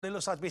It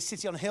looks like to be a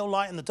city on a hill,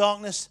 light in the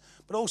darkness.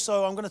 But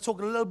also, I'm going to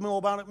talk a little bit more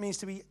about what it means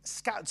to be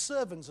scattered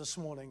servants this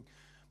morning,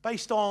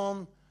 based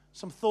on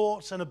some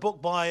thoughts and a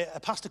book by a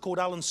pastor called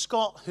Alan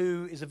Scott,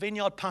 who is a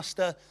vineyard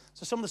pastor.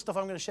 So some of the stuff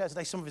I'm going to share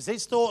today, some of it's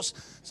his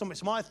thoughts, some of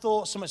it's my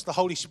thoughts, some of it's the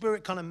Holy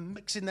Spirit kind of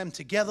mixing them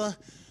together.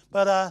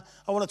 But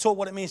I want to talk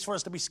what it means for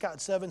us to be scattered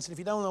servants. And if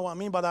you don't know what I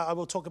mean by that, I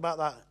will talk about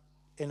that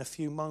in a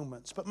few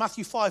moments. But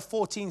Matthew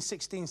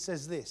 5:14-16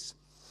 says this: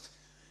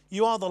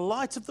 "You are the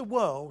light of the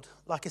world,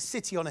 like a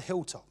city on a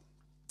hilltop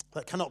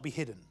that cannot be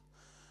hidden.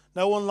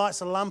 No one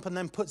lights a lamp and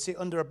then puts it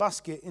under a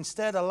basket.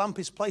 Instead, a lamp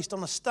is placed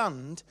on a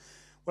stand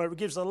where it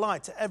gives the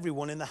light to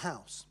everyone in the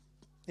house.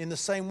 In the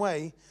same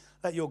way,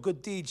 let your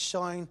good deeds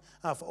shine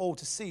out for all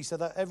to see, so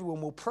that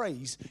everyone will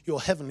praise your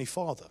heavenly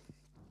Father."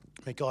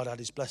 May God add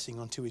his blessing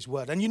onto his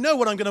word. And you know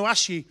what I'm going to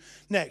ask you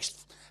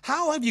next.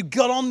 How have you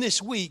got on this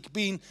week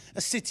being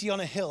a city on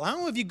a hill?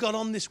 How have you got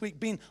on this week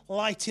being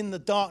light in the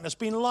darkness,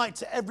 being light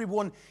to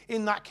everyone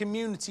in that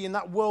community, in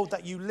that world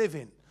that you live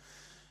in?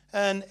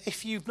 And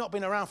if you've not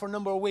been around for a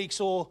number of weeks,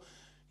 or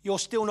you're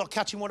still not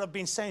catching what I've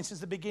been saying since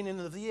the beginning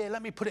of the year,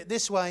 let me put it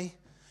this way.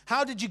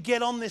 How did you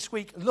get on this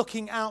week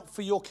looking out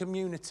for your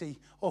community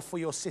or for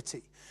your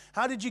city?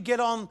 How did you get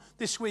on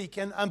this week?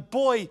 And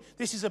boy,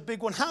 this is a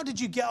big one. How did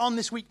you get on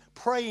this week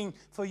praying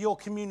for your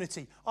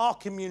community,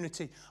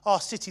 our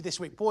city this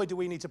week? Boy, do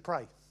we need to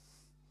pray.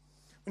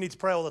 We need to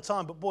pray all the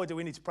time, but boy, do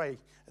we need to pray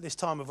at this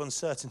time of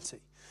uncertainty.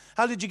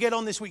 How did you get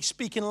on this week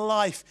speaking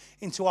life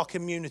into our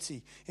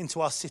community,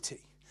 into our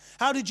city?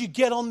 How did you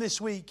get on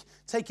this week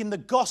taking the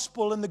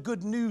gospel and the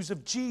good news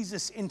of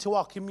Jesus into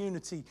our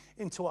community,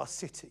 into our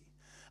city?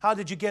 How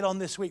did you get on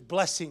this week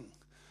blessing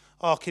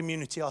our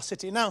community, our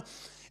city? Now,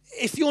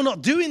 if you're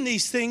not doing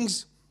these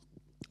things,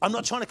 I'm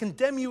not trying to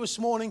condemn you this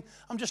morning.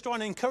 I'm just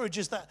trying to encourage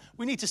us that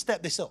we need to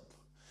step this up.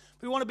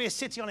 If we want to be a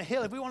city on a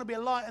hill, if we want to be a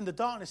light in the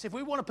darkness, if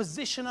we want to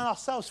position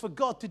ourselves for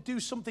God to do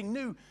something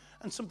new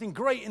and something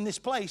great in this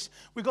place,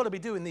 we've got to be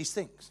doing these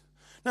things.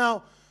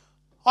 Now,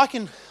 I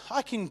can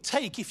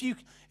take, if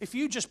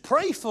you just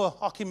pray for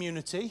our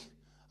community,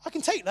 I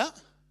can take that.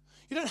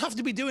 You don't have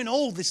to be doing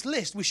all this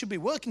list. We should be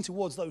working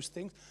towards those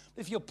things.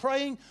 If you're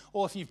praying,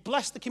 or if you've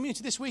blessed the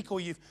community this week,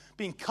 or you've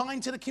been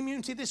kind to the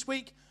community this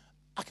week,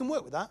 I can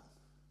work with that.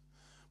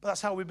 But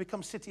that's how we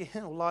become city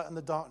hill, light in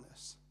the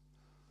darkness.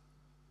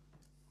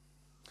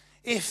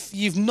 If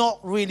you've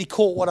not really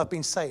caught what I've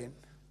been saying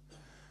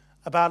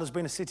about us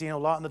being a city hill,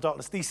 light in the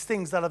darkness, these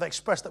things that I've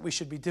expressed that we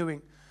should be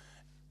doing,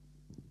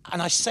 and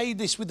I say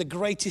this with the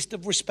greatest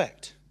of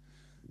respect,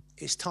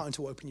 it's time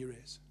to open your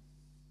ears.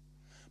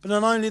 But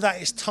not only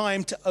that, it's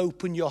time to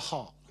open your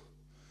heart.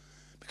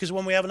 Because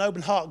when we have an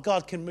open heart,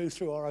 God can move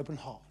through our open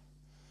heart.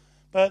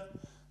 But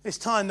it's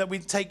time that we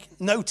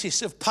take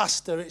notice of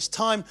Pastor. It's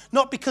time,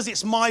 not because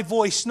it's my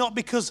voice, not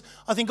because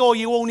I think, oh,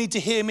 you all need to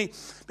hear me,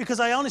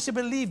 because I honestly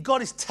believe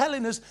God is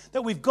telling us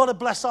that we've got to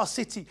bless our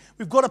city.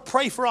 We've got to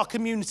pray for our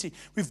community.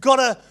 We've got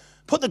to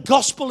put the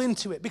gospel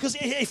into it. Because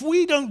if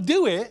we don't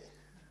do it,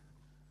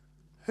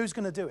 who's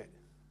going to do it?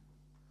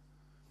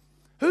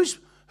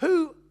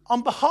 Who,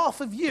 on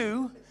behalf of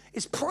you,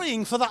 is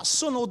praying for that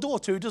son or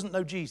daughter who doesn't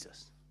know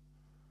Jesus?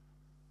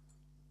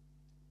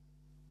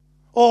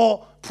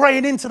 Or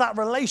praying into that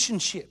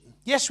relationship.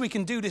 Yes, we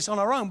can do this on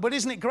our own, but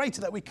isn't it greater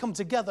that we come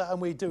together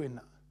and we're doing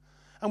that?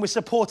 And we're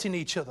supporting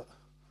each other.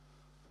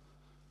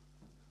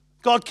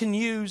 God can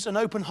use an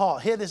open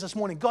heart. Hear this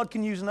morning. God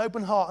can use an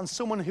open heart and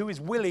someone who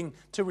is willing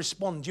to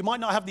respond. You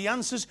might not have the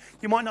answers.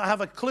 You might not have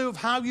a clue of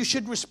how you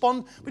should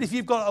respond. But if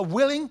you've got a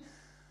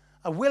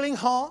willing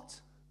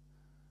heart,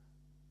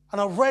 and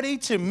are ready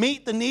to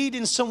meet the need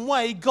in some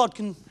way, God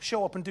can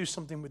show up and do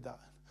something with that.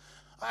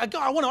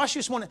 I want to ask you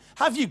this morning,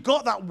 have you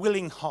got that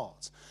willing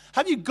heart?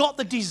 Have you got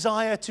the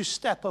desire to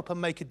step up and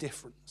make a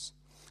difference?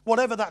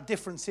 Whatever that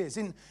difference is.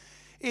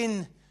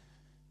 In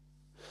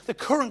the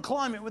current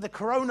climate with the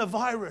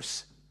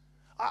coronavirus,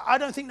 I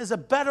don't think there's a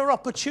better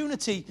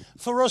opportunity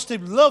for us to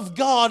love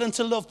God and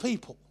to love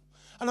people.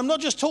 And I'm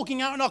not just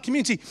talking out in our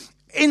community,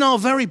 in our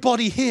very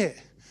body here.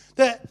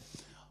 That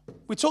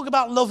we talk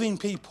about loving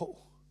people.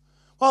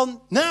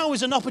 Well, now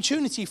is an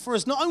opportunity for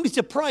us not only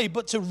to pray,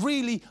 but to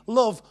really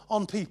love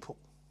on people.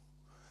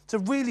 To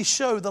really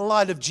show the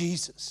light of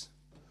Jesus.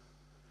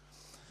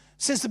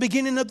 Since the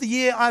beginning of the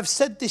year, I've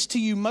said this to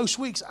you most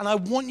weeks, and I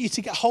want you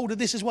to get hold of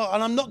this as well.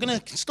 And I'm not going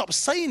to stop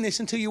saying this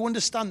until you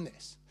understand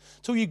this,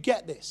 until you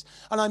get this.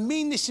 And I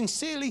mean this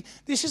sincerely.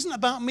 This isn't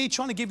about me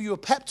trying to give you a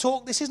pep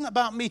talk. This isn't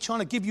about me trying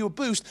to give you a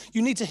boost.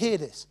 You need to hear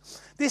this.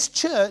 This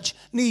church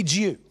needs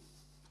you.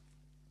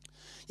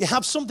 You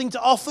have something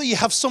to offer. You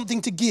have something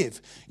to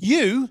give.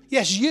 You,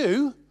 yes,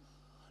 you,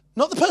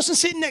 not the person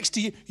sitting next to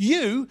you,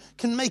 you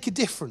can make a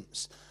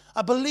difference.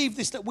 I believe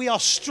this, that we are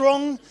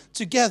strong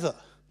together.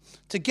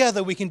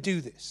 Together we can do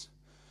this.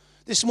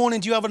 This morning,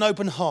 do you have an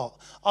open heart?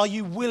 Are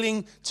you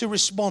willing to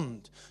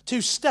respond?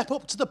 To step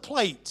up to the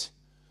plate?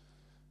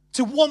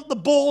 To want the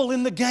ball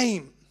in the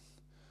game?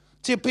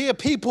 To be a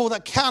people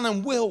that can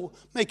and will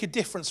make a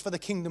difference for the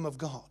kingdom of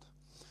God?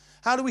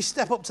 How do we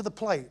step up to the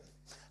plate?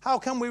 How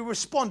can we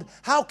respond?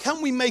 How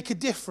can we make a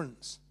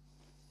difference?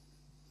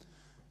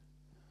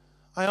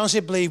 I honestly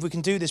believe we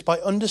can do this by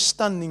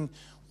understanding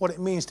what it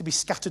means to be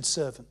scattered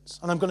servants.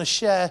 And I'm going to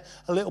share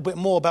a little bit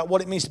more about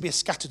what it means to be a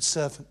scattered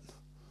servant.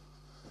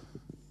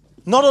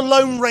 Not a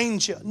lone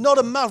ranger, not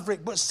a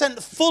maverick, but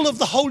sent full of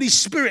the Holy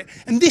Spirit.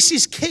 And this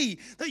is key,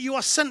 that you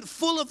are sent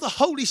full of the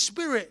Holy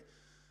Spirit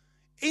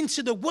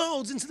into the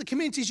worlds, into the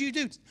communities you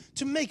do,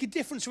 to make a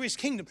difference for his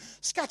kingdom.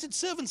 Scattered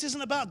servants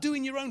isn't about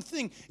doing your own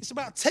thing. It's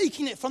about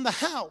taking it from the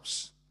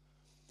house,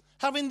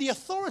 having the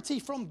authority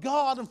from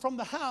God and from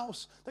the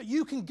house that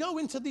you can go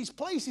into these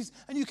places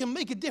and you can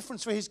make a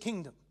difference for his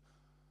kingdom.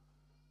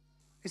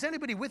 Is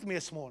anybody with me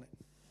this morning?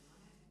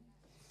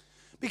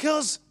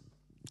 Because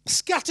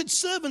scattered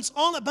servants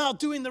aren't about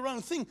doing their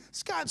own thing.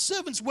 Scattered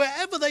servants,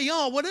 wherever they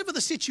are, whatever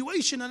the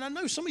situation, and I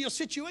know some of your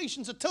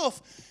situations are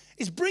tough,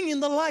 is bringing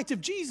the light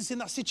of Jesus in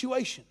that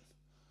situation.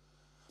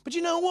 But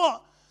you know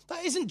what?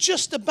 That isn't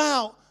just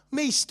about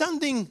me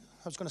standing.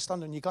 I was going to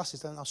stand on your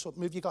glasses then. I'll sort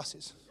of move your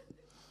glasses.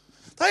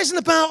 That isn't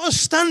about us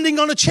standing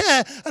on a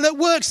chair and at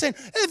work saying,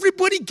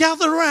 everybody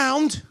gather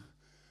around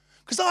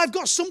because I've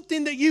got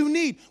something that you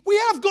need. We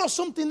have got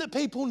something that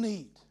people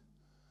need.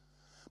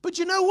 But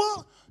you know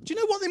what? Do you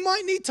know what they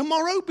might need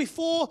tomorrow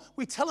before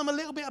we tell them a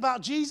little bit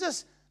about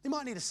Jesus? They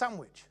might need a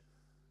sandwich.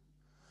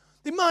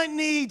 They might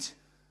need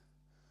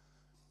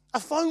a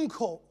phone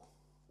call.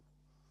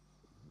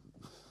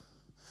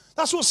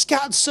 That's what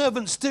scattered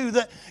servants do.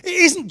 That it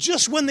isn't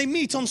just when they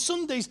meet on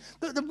Sundays,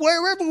 that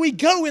wherever we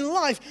go in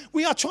life,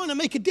 we are trying to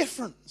make a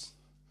difference.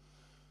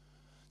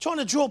 Trying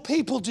to draw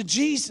people to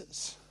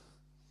Jesus.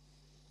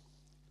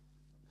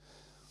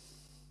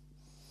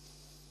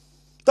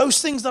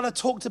 Those things that I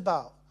talked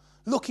about,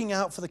 looking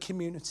out for the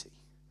community,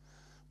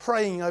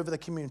 praying over the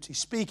community,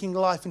 speaking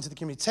life into the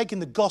community, taking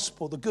the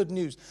gospel, the good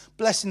news,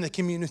 blessing the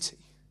community.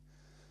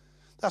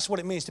 That's what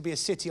it means to be a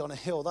city on a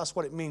hill. That's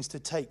what it means to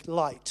take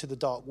light to the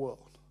dark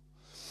world.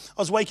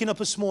 I was waking up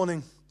this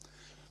morning.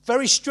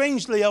 Very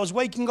strangely, I was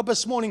waking up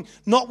this morning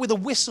not with a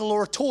whistle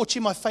or a torch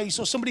in my face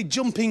or somebody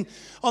jumping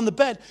on the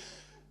bed.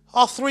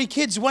 Our 3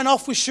 kids went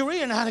off with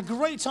Sharia and I had a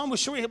great time with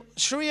Sharia.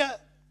 Sharia,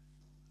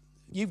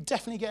 you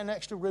definitely get an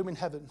extra room in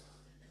heaven.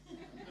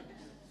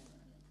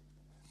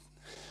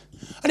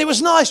 And it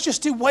was nice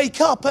just to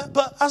wake up.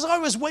 But as I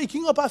was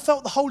waking up, I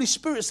felt the Holy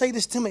Spirit say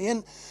this to me.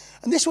 And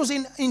this was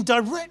in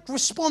direct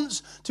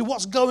response to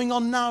what's going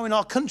on now in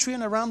our country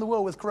and around the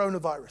world with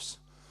coronavirus.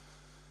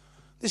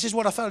 This is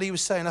what I felt he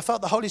was saying. I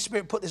felt the Holy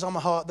Spirit put this on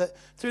my heart, that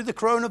through the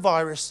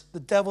coronavirus,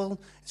 the devil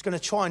is going to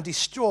try and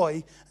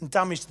destroy and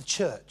damage the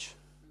church.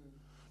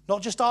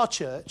 Not just our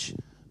church,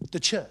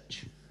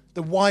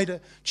 the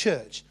wider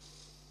church.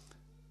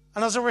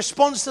 And as a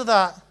response to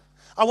that,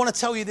 I want to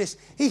tell you this.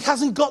 He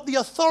hasn't got the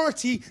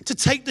authority to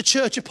take the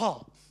church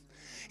apart.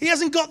 He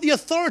hasn't got the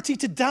authority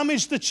to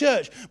damage the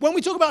church. When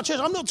we talk about church,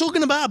 I'm not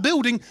talking about a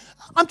building.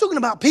 I'm talking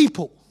about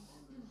people.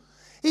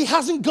 He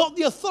hasn't got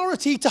the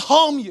authority to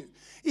harm you.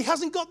 He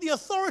hasn't got the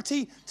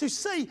authority to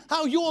say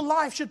how your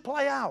life should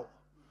play out.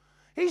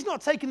 He's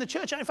not taking the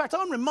church out. In fact,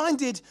 I'm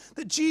reminded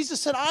that Jesus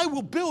said, I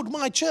will build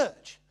my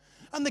church,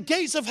 and the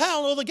gates of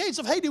hell or the gates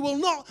of Hades will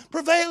not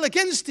prevail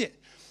against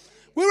it.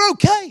 We're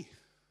okay.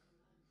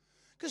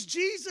 Because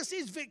Jesus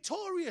is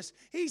victorious.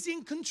 He's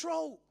in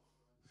control.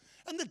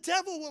 And the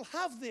devil will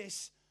have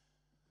this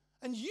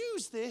and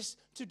use this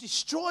to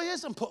destroy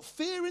us and put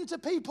fear into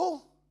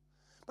people.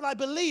 But I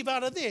believe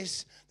out of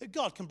this that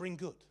God can bring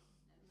good.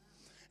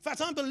 In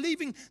fact, I'm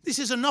believing this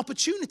is an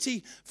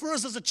opportunity for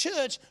us as a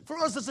church,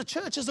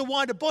 as a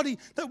wider body,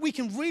 that we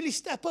can really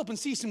step up and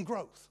see some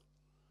growth.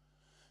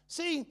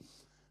 See,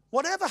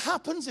 whatever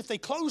happens, if they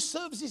close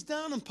services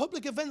down and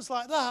public events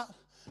like that,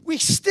 we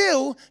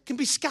still can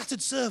be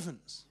scattered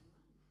servants.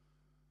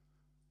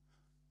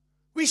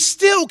 We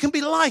still can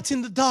be light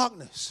in the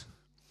darkness.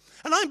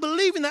 And I'm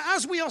believing that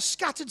as we are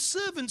scattered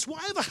servants,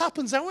 whatever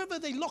happens, however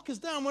they lock us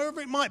down, wherever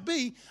it might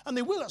be, and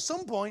they will at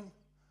some point,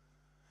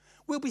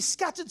 we'll be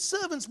scattered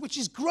servants, which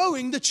is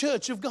growing the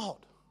church of God,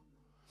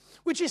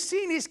 which is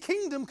seeing his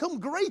kingdom come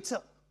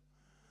greater.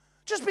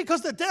 Just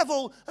because the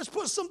devil has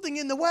put something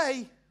in the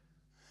way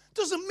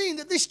doesn't mean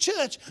that this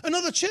church and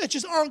other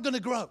churches aren't going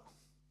to grow.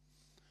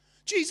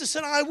 Jesus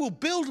said, I will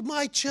build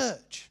my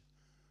church.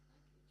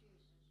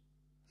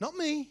 Not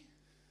me.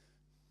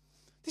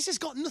 This has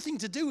got nothing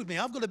to do with me.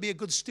 I've got to be a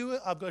good steward.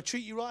 I've got to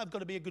treat you right. I've got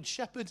to be a good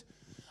shepherd.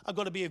 I've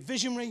got to be a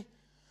visionary.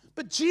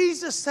 But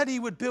Jesus said he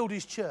would build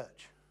his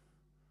church.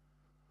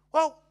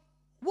 Well,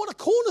 what a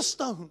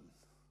cornerstone.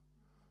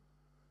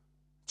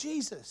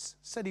 Jesus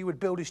said he would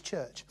build his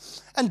church.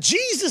 And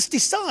Jesus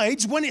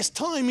decides when its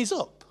time is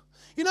up.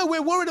 You know,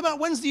 we're worried about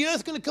when's the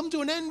earth going to come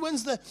to an end.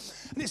 And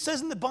it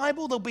says in the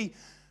Bible there'll be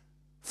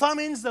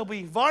famines, there'll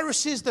be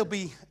viruses, there'll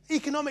be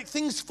economic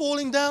things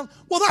falling down.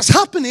 Well, that's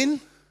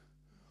happening.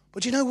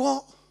 But you know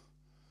what?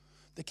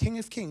 The King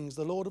of Kings,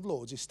 the Lord of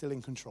Lords, is still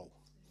in control.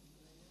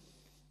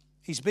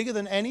 He's bigger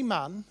than any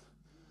man,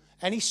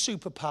 any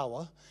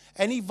superpower,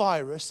 any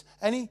virus,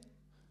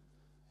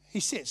 he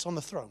sits on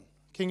the throne.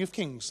 King of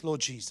Kings, Lord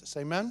Jesus.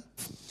 Amen?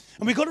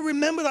 And we've got to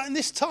remember that in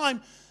this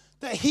time,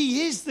 that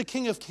he is the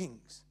King of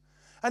Kings.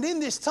 And in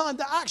this time,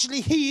 that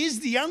actually he is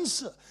the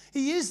answer.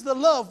 He is the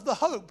love, the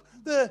hope,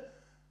 the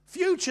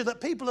future that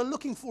people are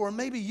looking for, and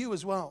maybe you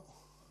as well.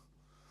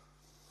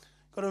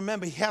 Got to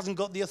remember, he hasn't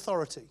got the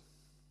authority.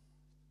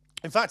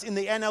 In fact, in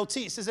the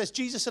NLT, it says this: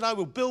 Jesus said, I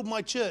will build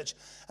my church,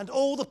 and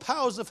all the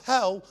powers of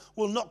hell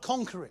will not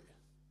conquer it.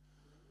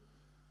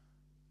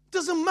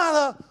 Doesn't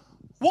matter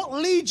what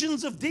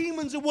legions of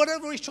demons or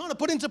whatever he's trying to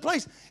put into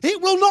place,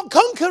 it will not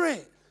conquer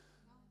it.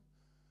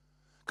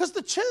 Because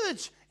the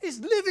church is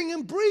living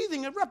and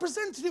breathing, a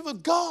representative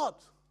of God.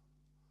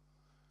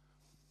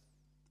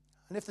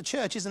 And if the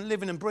church isn't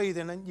living and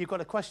breathing, then you've got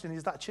to question,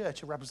 is that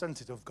church a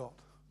representative of God?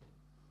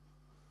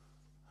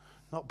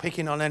 Not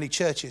picking on any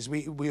churches.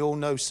 We all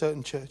know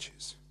certain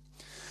churches.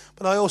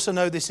 But I also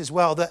know this as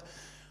well, that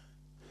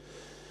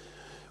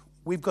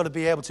we've got to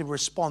be able to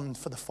respond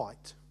for the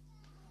fight.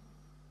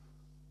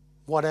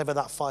 Whatever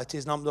that fight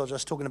is. And I'm not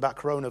just talking about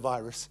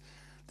coronavirus.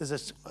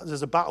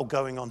 There's a battle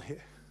going on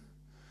here.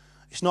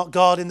 It's not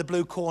God in the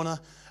blue corner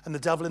and the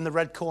devil in the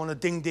red corner.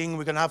 Ding, ding,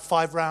 we're going to have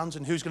 5 rounds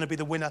and who's going to be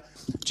the winner?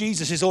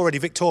 Jesus is already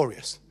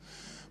victorious.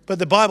 But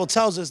the Bible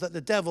tells us that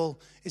the devil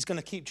is going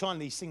to keep trying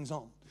these things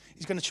on.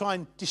 He's going to try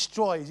and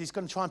destroy us. He's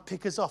going to try and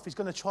pick us off. He's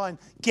going to try and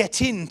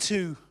get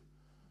into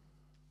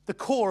the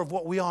core of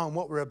what we are and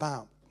what we're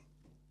about.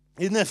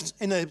 In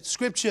the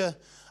scripture,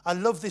 I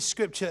love this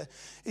scripture.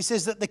 It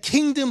says that the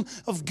kingdom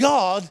of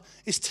God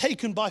is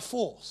taken by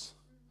force.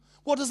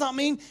 What does that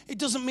mean? It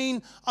doesn't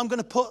mean I'm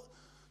going to put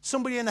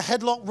somebody in a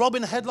headlock, Rob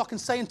in a headlock, and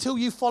say, until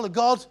you follow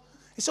God.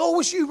 It's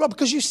always you, Rob,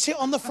 because you sit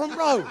on the front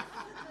row.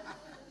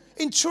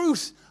 In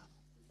truth,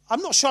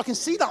 I'm not sure I can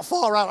see that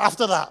far out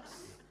after that.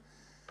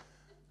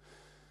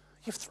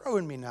 You're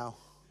throwing me now.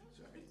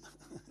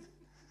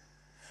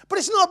 But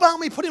it's not about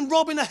me putting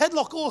Rob in a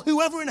headlock or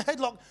whoever in a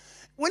headlock.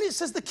 When it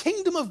says the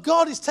kingdom of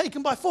God is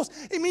taken by force,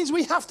 it means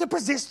we have to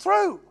persist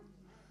through.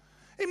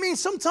 It means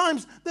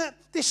sometimes that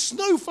this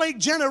snowflake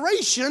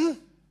generation,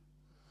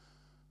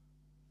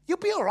 you'll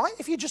be all right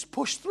if you just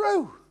push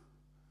through. I'm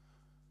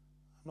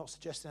not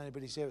suggesting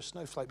anybody's here a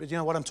snowflake, but you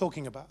know what I'm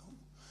talking about.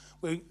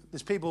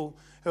 There's people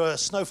who are a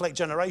snowflake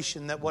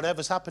generation that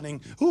whatever's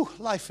happening,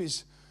 life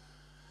is.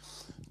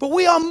 But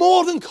we are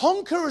more than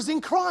conquerors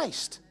in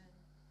Christ.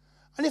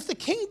 And if the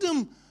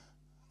kingdom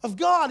of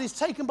God is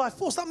taken by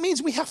force, that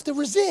means we have to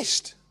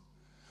resist.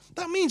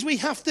 That means we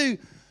have to.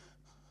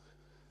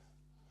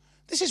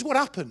 This is what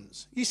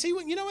happens. You see,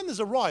 when there's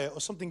a riot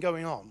or something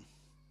going on,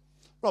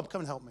 Rob,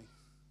 come and help me.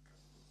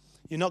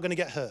 You're not going to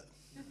get hurt.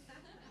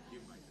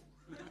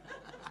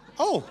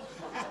 Oh.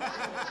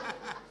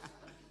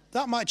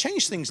 That might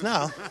change things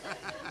now.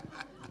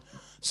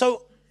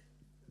 So,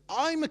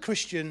 I'm a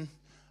Christian.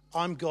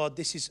 I'm God.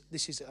 This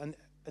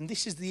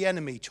is the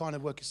enemy trying to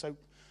work it. So,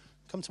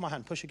 come to my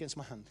hand. Push against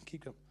my hand.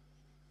 Keep going.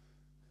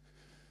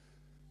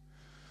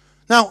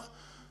 Now,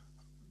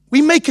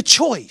 we make a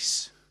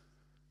choice.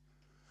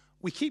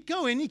 We keep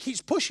going. He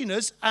keeps pushing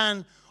us,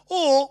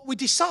 or we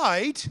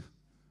decide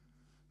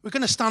we're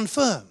going to stand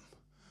firm.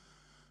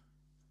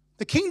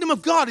 The kingdom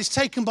of God is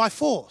taken by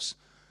force.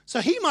 So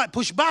he might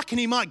push back and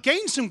he might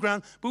gain some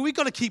ground, but we've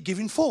got to keep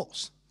giving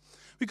force.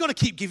 We've got to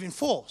keep giving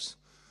force.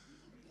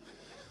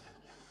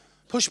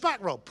 Push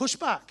back, Rob. Push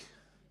back.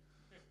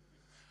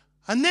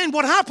 And then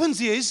what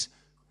happens is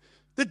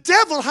the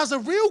devil has a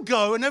real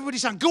go, and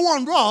everybody's saying, go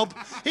on, Rob.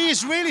 He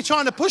is really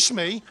trying to push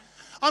me.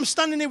 I'm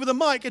standing here with a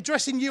mic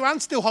addressing you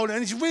and still holding it,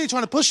 and he's really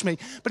trying to push me.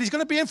 But he's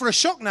going to be in for a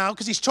shock now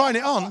because he's trying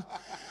it on.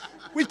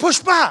 We push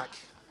back.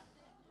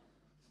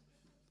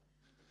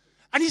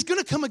 And he's going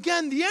to come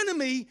again. The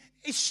enemy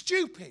is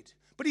stupid,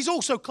 but he's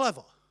also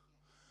clever.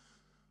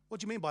 What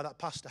do you mean by that,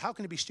 Pastor? How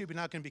can he be stupid and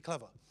how can he be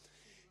clever?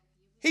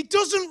 He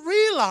doesn't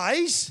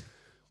realize,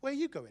 where are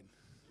you going?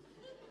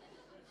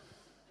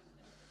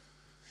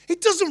 He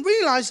doesn't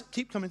realize,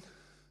 keep coming.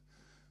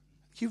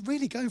 You're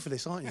really going for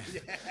this, aren't you?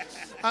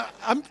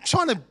 I'm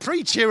trying to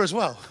preach here as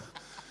well.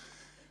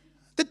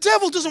 The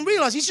devil doesn't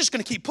realize he's just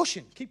going to keep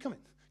pushing. Keep coming.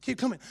 Keep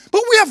coming.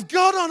 But we have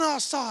God on our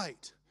side.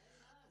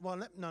 Well,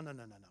 no.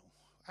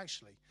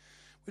 Actually,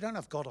 we don't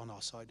have God on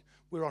our side.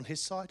 We're on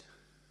his side.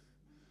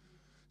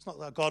 It's not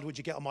that, God, would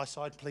you get on my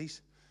side,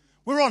 please?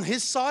 We're on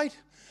his side.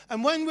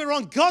 And when we're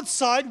on God's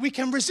side, we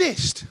can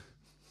resist.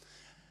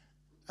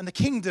 And the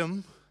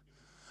kingdom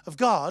of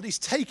God is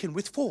taken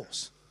with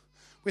force.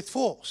 With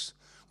force.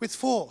 With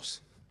force.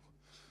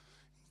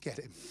 Get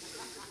him.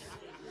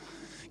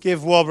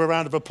 Give Rob a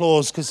round of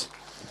applause because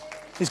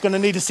he's going to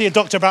need to see a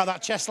doctor about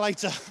that chest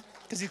later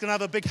because he's going to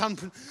have a big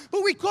handprint.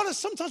 But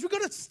sometimes we've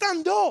got to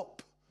stand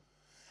up.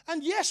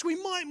 And yes, we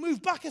might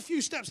move back a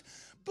few steps.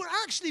 But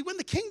actually, when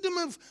the kingdom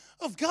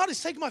of God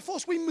is taken by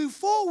force, we move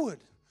forward.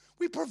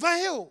 We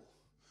prevail.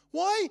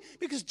 Why?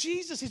 Because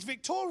Jesus is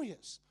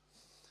victorious.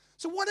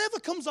 So whatever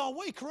comes our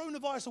way,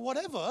 coronavirus or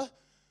whatever,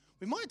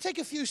 we might take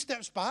a few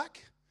steps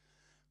back.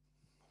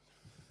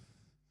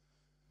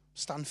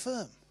 Stand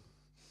firm.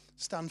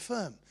 Stand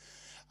firm.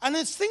 And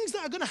there's things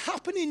that are going to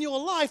happen in your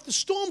life. The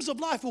storms of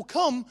life will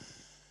come.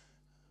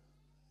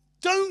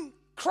 Don't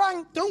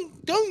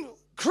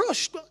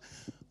crush, but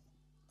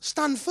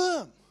stand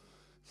firm.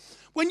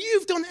 When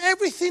you've done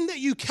everything that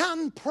you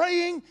can,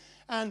 praying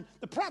and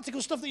the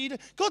practical stuff that you do,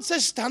 God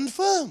says stand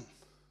firm.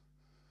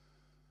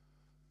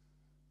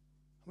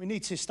 We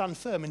need to stand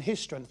firm in his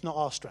strength, not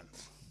our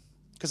strength,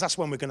 because that's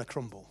when we're going to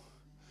crumble.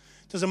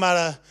 It doesn't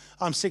matter,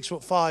 I'm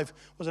 6'5",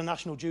 was a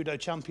national judo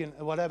champion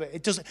or whatever.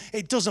 It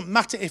doesn't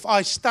matter if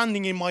I'm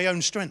standing in my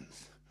own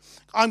strength.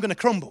 I'm going to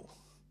crumble.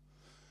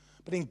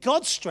 But in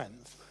God's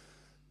strength,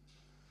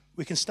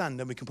 we can stand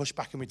and we can push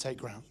back and we take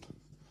ground.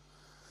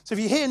 So if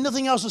you hear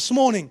nothing else this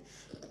morning,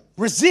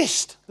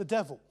 resist the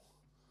devil.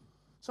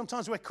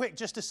 Sometimes we're quick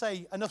just to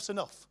say, enough's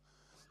enough.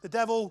 The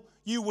devil,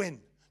 you win.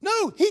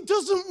 No, he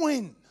doesn't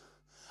win.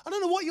 I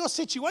don't know what your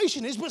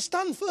situation is, but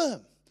stand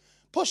firm.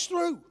 Push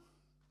through.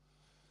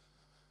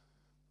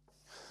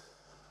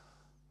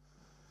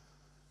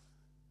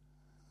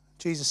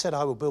 Jesus said,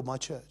 I will build my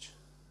church.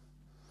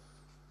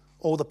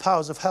 All the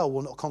powers of hell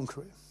will not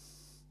conquer it.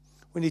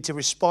 We need to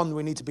respond.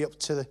 We need to be up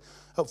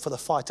for the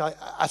fight.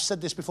 I've said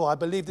this before. I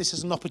believe this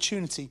is an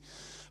opportunity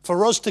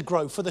for us to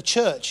grow, for the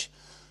church,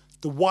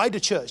 the wider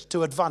church,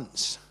 to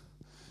advance.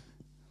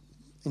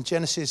 In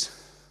Genesis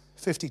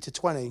 50 to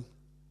 20,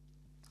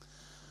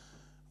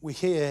 we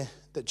hear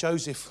that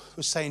Joseph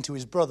was saying to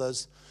his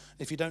brothers,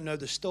 if you don't know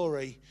the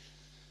story,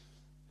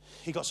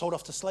 he got sold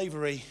off to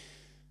slavery.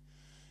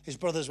 His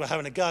brothers were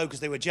having a go because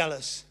they were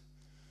jealous.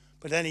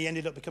 But then he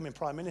ended up becoming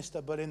prime minister.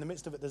 But in the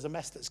midst of it, there's a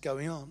mess that's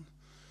going on.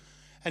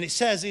 And it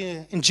says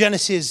in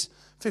Genesis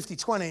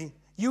 50:20,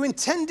 you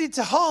intended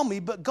to harm me,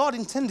 but God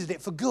intended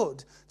it for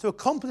good, to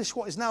accomplish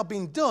what is now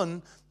being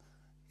done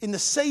in the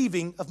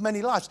saving of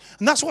many lives.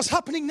 And that's what's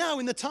happening now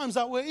in the times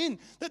that we're in.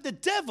 That the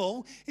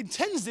devil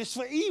intends this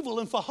for evil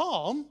and for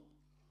harm.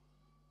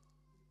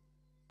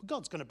 But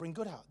God's going to bring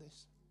good out of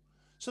this.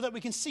 So that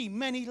we can see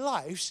many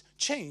lives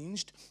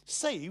changed,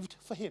 saved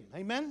for him.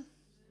 Amen?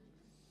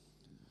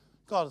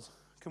 God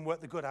can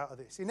work the good out of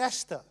this. In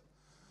Esther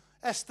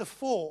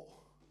 4,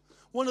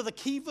 one of the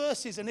key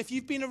verses, and if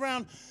you've been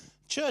around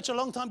church a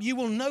long time, you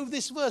will know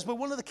this verse, but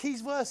one of the key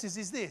verses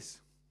is this.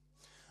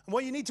 And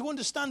what you need to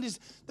understand is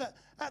that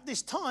at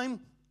this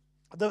time,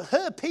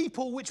 her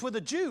people, which were the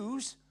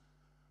Jews,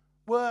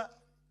 were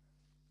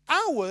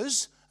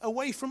hours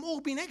away from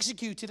all being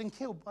executed and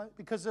killed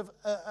because of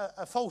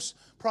a false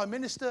prime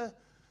minister.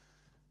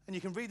 And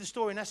you can read the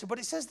story in Esther, but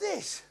it says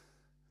this,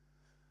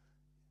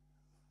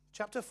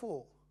 chapter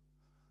 4,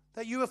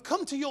 that you have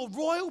come to your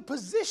royal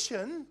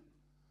position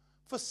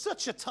for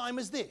such a time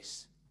as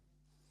this.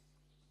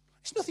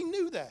 It's nothing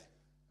new there.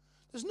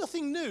 There's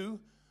nothing new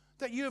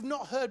that you have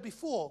not heard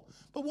before.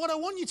 But what I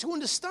want you to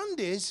understand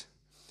is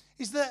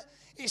that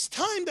it's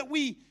time that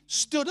we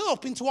stood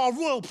up into our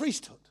royal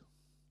priesthood.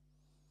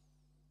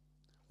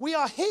 We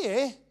are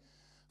here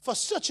for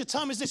such a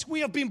time as this.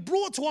 We have been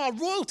brought to our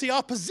royalty,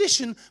 our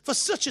position for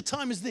such a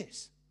time as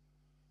this.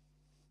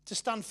 To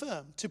stand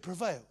firm, to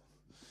prevail.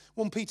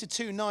 1 Peter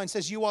 2:9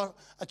 says, you are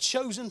a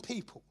chosen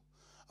people,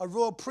 a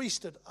royal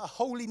priesthood, a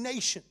holy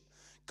nation,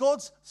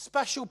 God's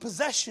special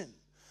possession,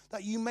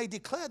 that you may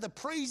declare the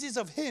praises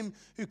of him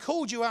who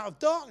called you out of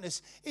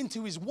darkness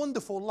into his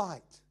wonderful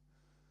light.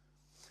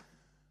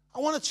 I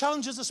want to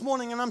challenge us this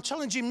morning, and I'm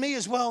challenging me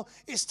as well.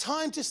 It's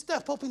time to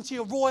step up into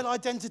your royal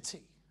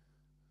identity.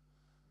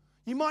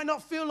 You might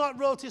not feel like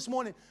royalty this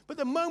morning, but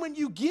the moment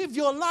you give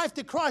your life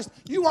to Christ,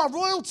 you are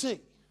royalty.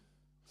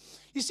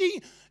 You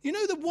see, you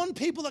know the one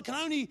people that can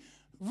only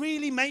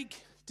really make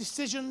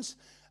decisions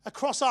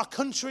across our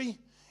country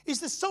is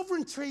the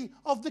sovereignty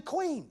of the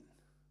Queen.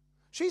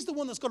 She's the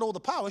one that's got all the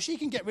power. She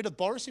can get rid of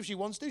Boris if she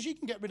wants to.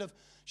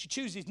 She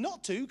chooses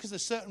not to because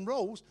there's certain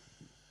roles.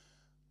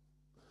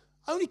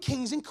 Only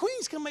kings and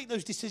queens can make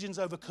those decisions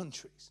over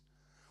countries.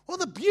 Well,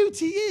 the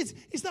beauty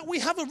is that we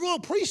have a royal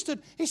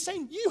priesthood. He's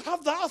saying, you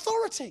have that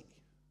authority.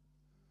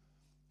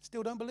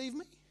 Still don't believe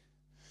me?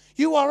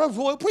 You are a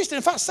royal priesthood.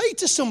 In fact, say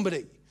to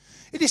somebody,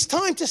 it is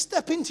time to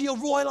step into your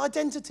royal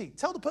identity.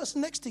 Tell the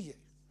person next to you.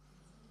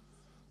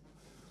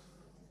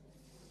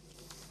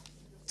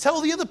 Tell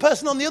the other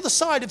person on the other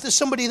side if there's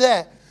somebody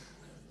there.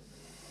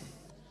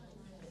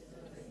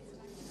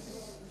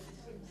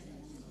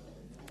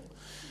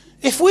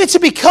 If we're to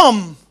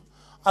become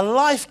a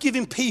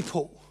life-giving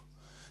people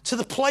to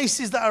the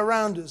places that are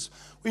around us,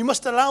 we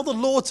must allow the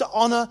Lord to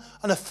honor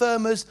and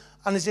affirm us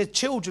and as his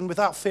children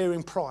without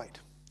fearing pride.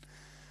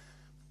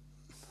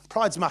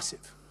 Pride's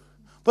massive.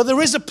 But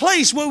there is a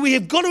place where we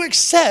have got to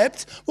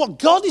accept what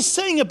God is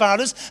saying about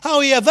us,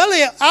 how he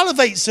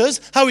elevates us,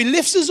 how he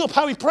lifts us up,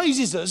 how he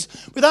praises us,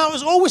 without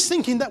us always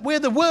thinking that we're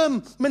the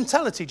worm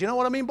mentality. Do you know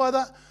what I mean by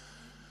that?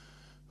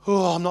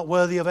 Oh, I'm not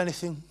worthy of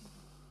anything.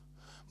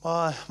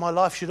 My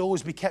life should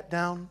always be kept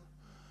down.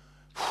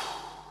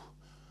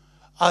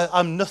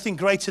 I'm nothing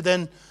greater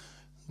than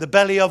the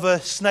belly of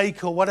a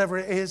snake or whatever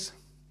it is.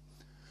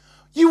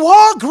 You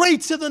are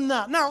greater than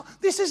that. Now,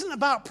 this isn't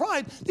about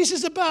pride. This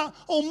is about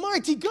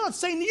Almighty God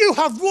saying you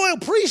have royal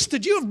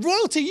priesthood, you have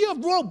royalty, you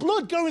have royal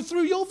blood going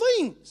through your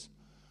veins.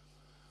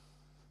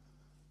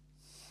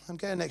 I'm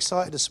getting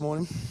excited this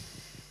morning.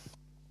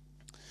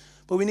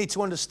 But we need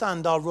to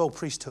understand our royal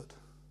priesthood.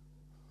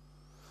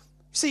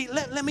 See,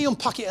 let me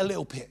unpack it a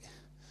little bit.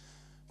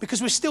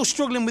 Because we're still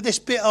struggling with this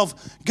bit of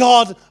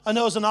God and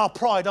us and our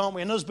pride, aren't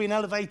we? And us being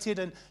elevated.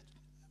 And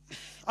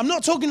I'm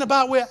not talking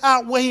about we're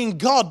outweighing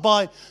God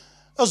by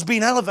us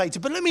being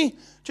elevated. But let me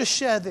just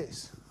share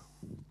this.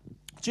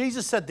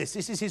 Jesus said this.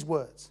 This is his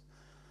words.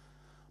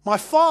 My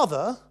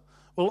Father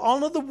will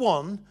honor the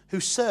one who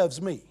serves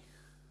me.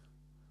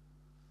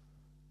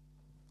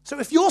 So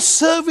if you're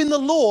serving the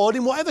Lord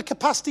in whatever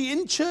capacity,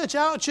 in church,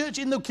 out of church,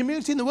 in the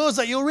community, in the world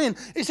that you're in,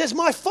 it says,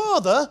 my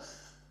Father,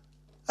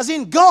 as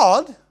in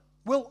God,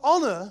 will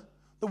honor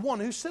the one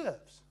who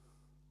serves.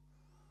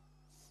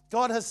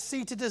 God has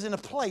seated us in a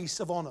place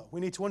of honor.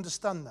 We need to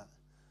understand that.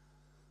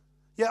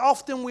 Yet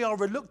often we are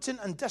reluctant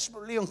and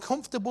desperately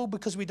uncomfortable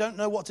because we don't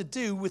know what to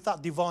do with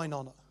that divine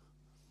honor.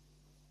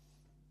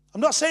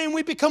 I'm not saying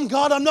we become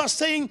God. I'm not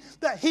saying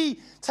that he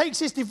takes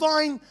his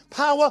divine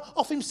power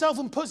off himself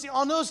and puts it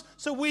on us.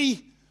 So we're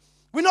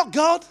not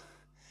God.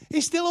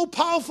 He's still all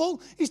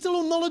powerful. He's still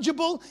all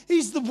knowledgeable.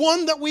 He's the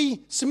one that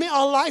we submit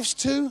our lives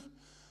to.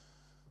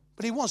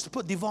 But he wants to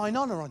put divine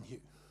honor on you.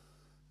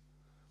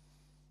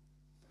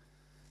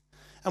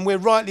 And we're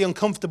rightly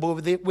uncomfortable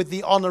with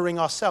the honoring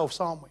ourselves,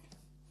 aren't we?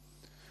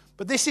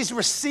 But this is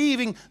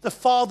receiving the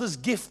Father's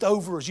gift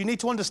over us. You need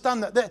to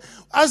understand that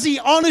as he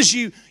honors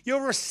you,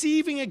 you're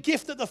receiving a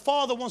gift that the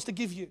Father wants to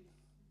give you.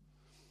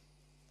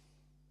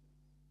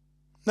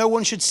 No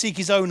one should seek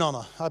his own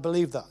honor. I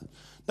believe that.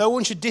 No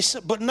one should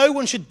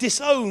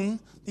disown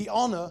the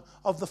honor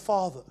of the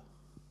Father.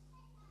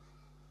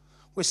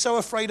 We're so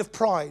afraid of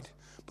pride,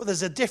 but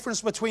there's a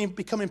difference between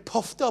becoming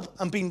puffed up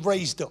and being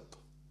raised up.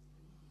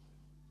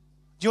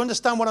 Do you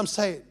understand what I'm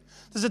saying?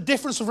 There's a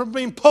difference from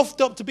being puffed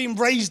up to being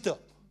raised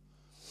up.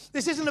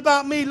 This isn't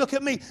about me, look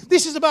at me.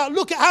 This is about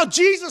look at how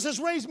Jesus has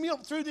raised me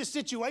up through this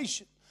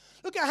situation.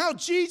 Look at how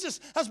Jesus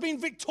has been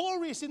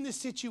victorious in this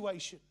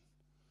situation.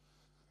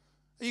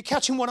 Are you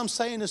catching what I'm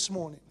saying this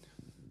morning?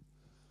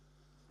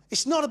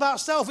 It's not about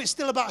self, it's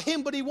still about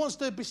him, but he wants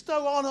to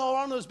bestow honor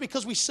on us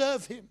because we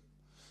serve him.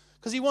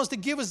 Because he wants to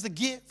give us the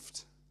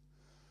gift.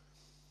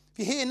 If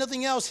you hear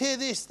nothing else, hear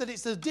this, that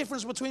it's the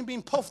difference between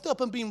being puffed up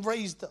and being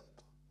raised up.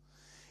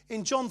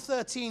 In John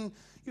 13,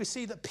 you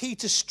see that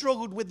Peter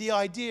struggled with the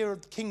idea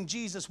of King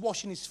Jesus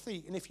washing his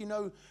feet. And if you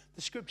know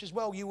the scriptures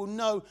well, you will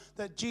know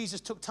that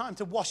Jesus took time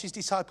to wash his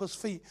disciples'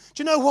 feet.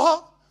 Do you know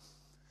what?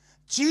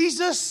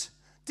 Jesus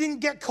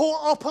didn't get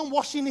caught up on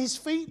washing his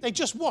feet. They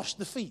just washed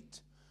the feet.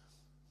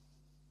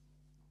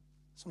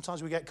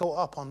 Sometimes we get caught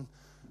up on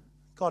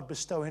God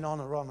bestowing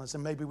honor on us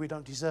and maybe we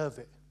don't deserve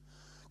it.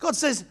 God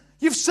says,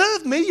 you've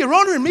served me, you're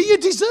honoring me, you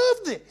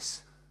deserve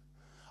this.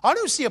 I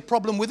don't see a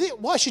problem with it.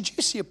 Why should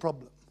you see a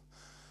problem?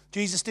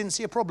 Jesus didn't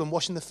see a problem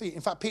washing the feet.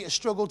 In fact, Peter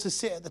struggled to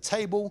sit at the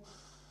table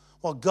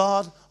while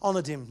God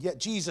honored him. Yet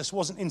Jesus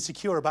wasn't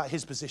insecure about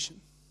his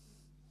position.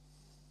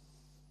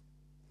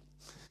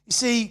 You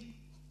see,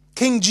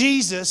 King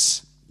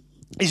Jesus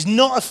is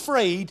not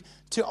afraid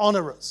to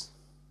honor us.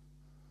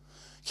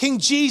 King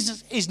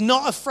Jesus is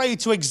not afraid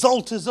to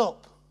exalt us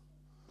up.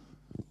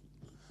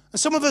 And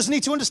some of us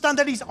need to understand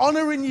that he's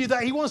honoring you,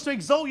 that he wants to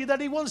exalt you, that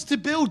he wants to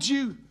build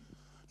you,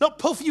 not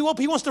puff you up.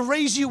 He wants to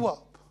raise you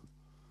up.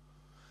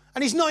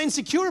 And he's not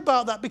insecure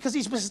about that because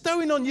he's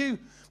bestowing on you,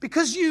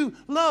 because you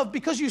love,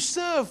 because you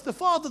serve the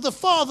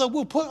Father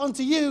will put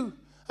unto you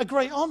a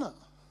great honor.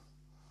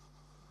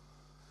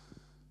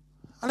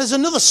 And there's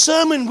another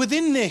sermon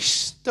within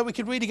this that we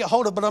could really get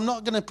hold of, but I'm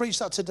not going to preach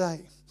that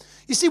today.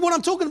 You see, what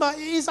I'm talking about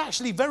is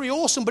actually very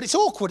awesome, but it's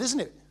awkward, isn't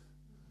it?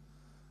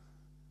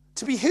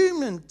 To be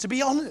human, to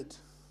be honored.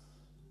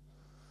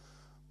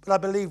 But I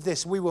believe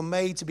this, we were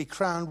made to be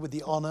crowned with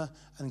the honor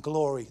and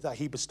glory that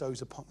he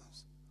bestows upon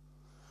us.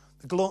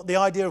 The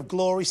idea of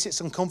glory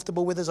sits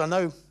uncomfortable with us. I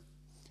know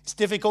it's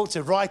difficult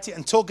to write it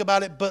and talk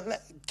about it,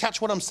 but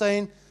catch what I'm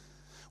saying.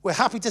 We're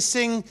happy to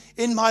sing,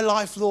 in my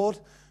life, Lord,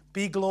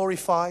 be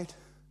glorified.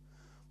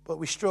 But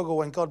we struggle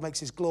when God makes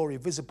his glory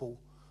visible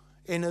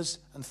in us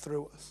and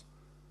through us.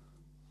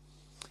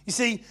 You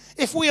see,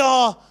 if we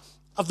are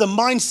of the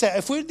mindset,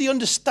 if we're the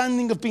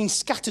understanding of being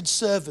scattered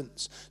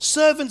servants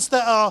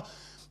that are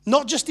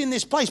not just in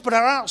this place, but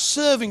are out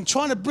serving,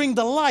 trying to bring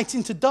the light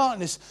into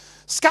darkness,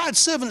 scattered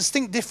servants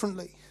think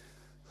differently.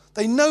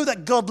 They know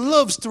that God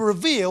loves to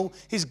reveal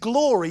his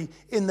glory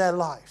in their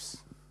lives.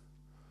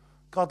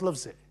 God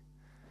loves it.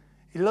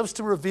 He loves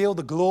to reveal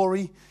the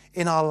glory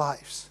in our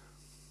lives.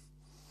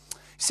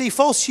 See,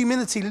 false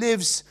humility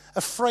lives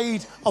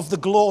afraid of the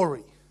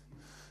glory.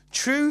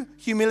 True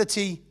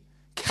humility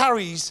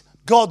carries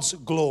God's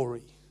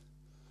glory.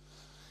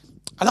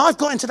 And I've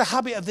got into the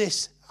habit of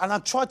this, and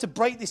I've tried to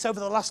break this over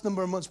the last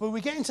number of months, but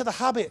we get into the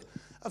habit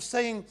of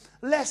saying,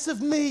 less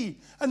of me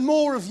and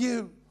more of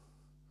you.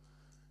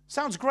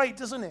 Sounds great,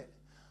 doesn't it?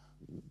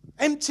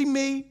 Empty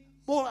me,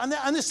 more. And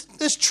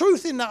there's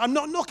truth in that. I'm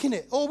not knocking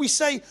it. Or we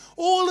say,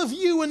 all of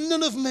you and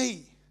none of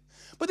me.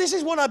 But this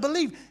is what I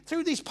believe.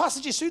 Through these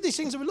passages, through these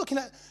things that we're looking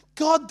at,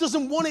 God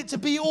doesn't want it to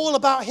be all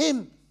about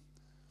him.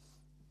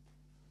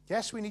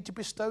 Yes, we need to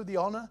bestow the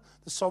honor,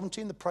 the sovereignty,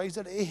 and the praise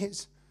that it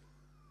is.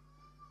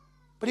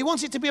 But he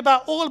wants it to be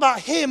all about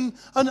him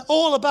and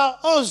all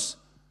about us.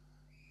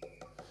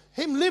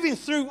 Him living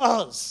through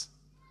us.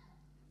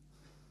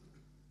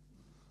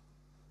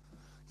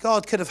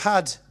 God could have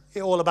had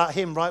it all about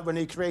him right when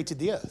he created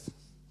the earth.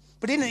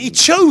 But he didn't. He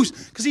chose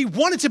because he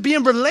wanted to be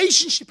in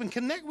relationship and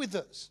connect with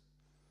us.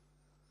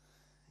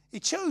 He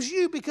chose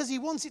you because he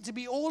wants it to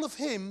be all of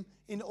him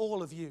in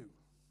all of you.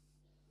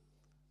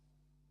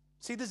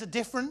 See, there's a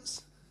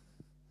difference.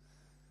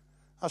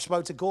 I've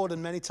spoken to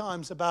Gordon many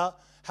times about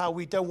how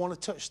we don't want to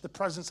touch the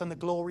presence and the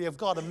glory of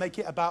God and make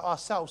it about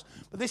ourselves.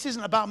 But this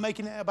isn't about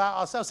making it about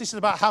ourselves. This is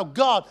about how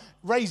God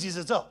raises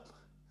us up.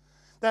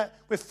 That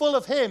we're full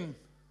of him,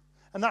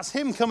 and that's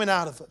him coming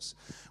out of us.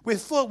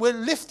 We're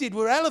lifted,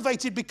 we're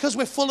elevated because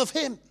we're full of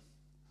him.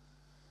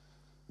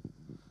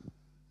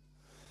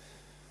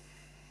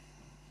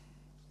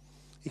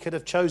 He could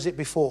have chose it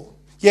before.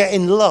 Yeah,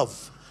 in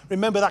love.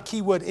 Remember that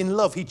key word, in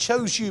love. He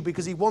chose you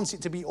because he wants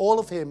it to be all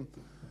of him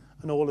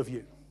and all of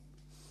you.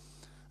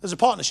 There's a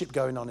partnership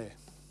going on here.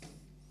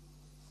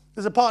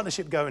 There's a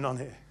partnership going on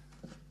here.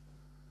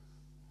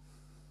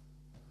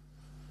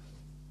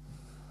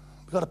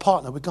 We've got to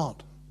partner with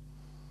God.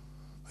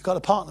 We've got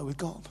to partner with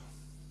God.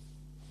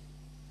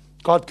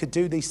 God could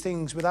do these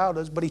things without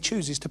us, but he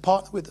chooses to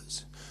partner with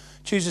us.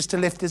 Chooses to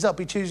lift us up.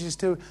 He chooses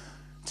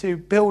to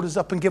build us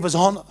up and give us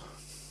honor.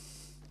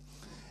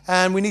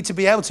 And we need to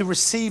be able to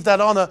receive that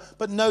honor,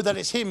 but know that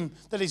it's him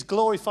that is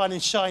glorified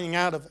and shining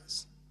out of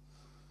us.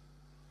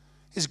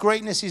 His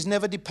greatness is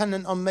never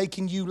dependent on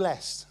making you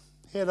less.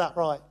 Hear that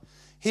right.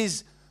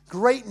 His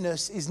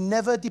greatness is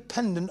never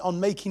dependent on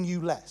making you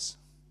less.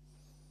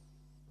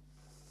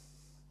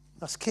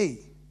 That's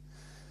key.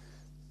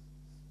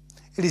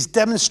 It is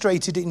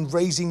demonstrated in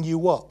raising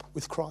you up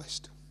with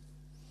Christ.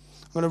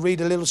 I'm going to read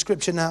a little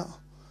scripture now.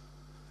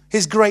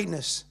 His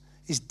greatness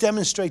is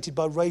demonstrated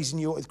by raising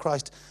you up with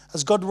Christ.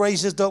 As God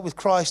raised us up with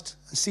Christ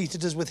and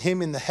seated us with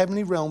him in the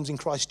heavenly realms in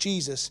Christ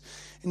Jesus,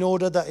 in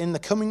order that in the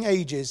coming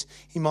ages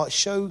he might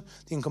show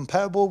the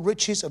incomparable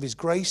riches of his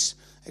grace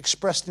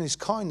expressed in his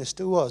kindness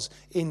to us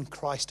in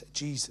Christ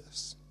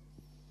Jesus.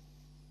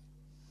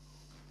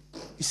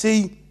 You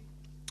see,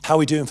 how are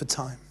we doing for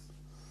time?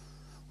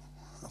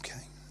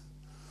 Okay.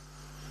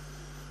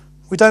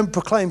 We don't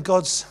proclaim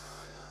God's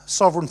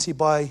sovereignty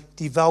by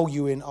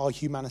devaluing our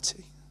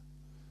humanity.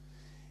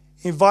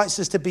 He invites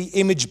us to be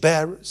image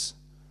bearers.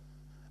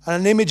 And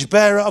an image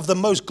bearer of the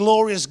most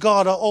glorious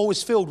God are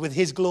always filled with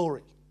his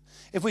glory.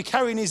 If we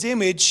carry in his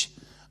image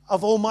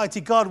of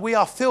Almighty God, we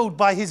are filled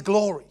by his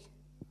glory.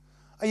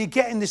 Are you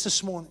getting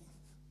this morning?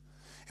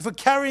 If we're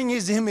carrying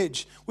his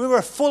image, we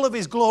are full of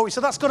his glory. So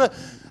that's got to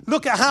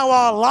look at how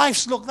our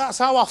lives look. That's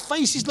how our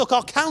faces look.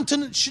 Our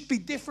countenance should be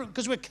different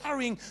because we're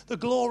carrying the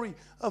glory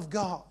of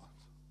God.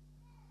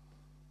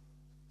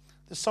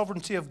 The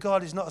sovereignty of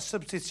God is not a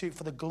substitute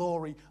for the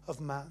glory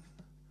of man.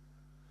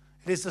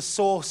 It is the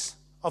source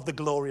of the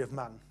glory of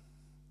man.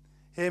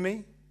 Hear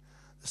me?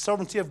 The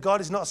sovereignty of God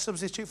is not a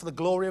substitute for the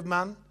glory of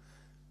man.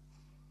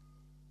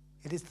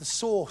 It is the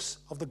source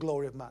of the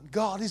glory of man.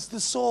 God is the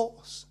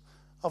source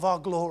of our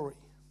glory.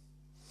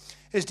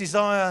 His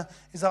desire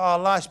is that our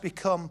lives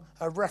become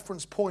a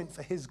reference point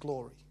for his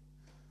glory.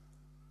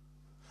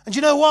 And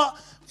you know what?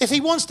 If he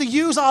wants to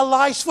use our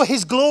lives for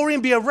his glory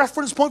and be a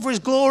reference point for his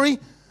glory,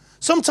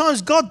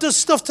 sometimes God does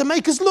stuff to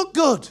make us look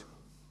good.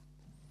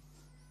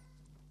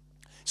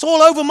 It's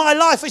all over my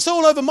life. It's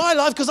all over my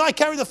life because I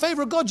carry the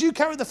favor of God. You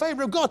carry the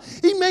favor of God.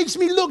 He makes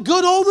me look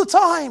good all the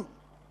time.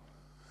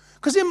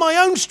 Because in my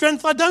own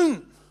strength, I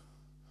don't.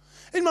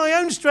 In my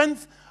own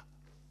strength,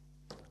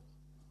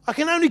 I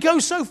can only go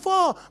so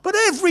far. But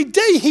every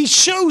day he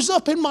shows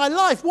up in my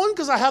life. One,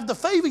 because I have the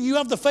favor. You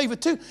have the favor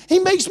too. He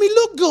makes me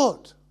look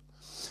good.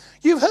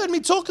 You've heard me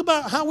talk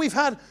about how we've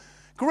had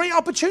great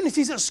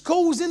opportunities at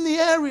schools in the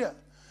area.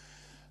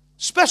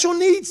 Special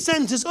needs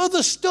centers,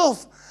 other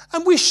stuff.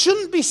 And we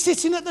shouldn't be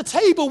sitting at the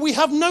table. We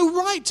have no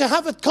right to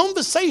have a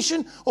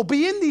conversation or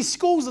be in these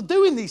schools or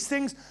doing these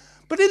things.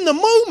 But in the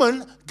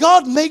moment,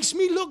 God makes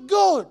me look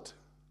good.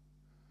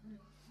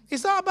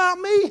 Is that about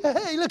me?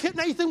 Hey, look at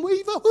Nathan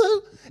Weaver.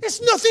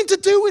 It's nothing to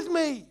do with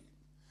me.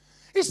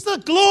 It's the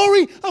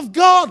glory of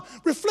God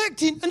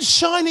reflecting and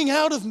shining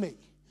out of me.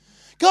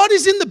 God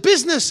is in the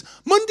business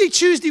Monday,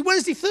 Tuesday,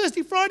 Wednesday,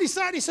 Thursday, Friday,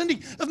 Saturday,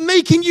 Sunday of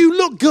making you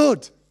look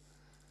good.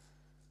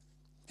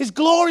 His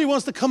glory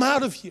wants to come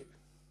out of you.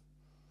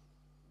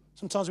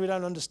 Sometimes we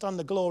don't understand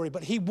the glory,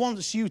 but he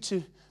wants you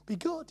to be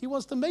good. He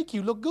wants to make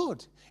you look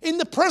good. In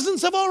the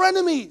presence of our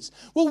enemies,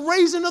 we'll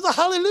raise another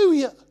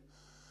hallelujah.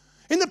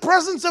 In the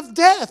presence of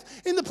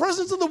death, in the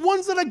presence of the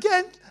ones that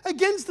are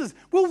against us,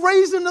 we'll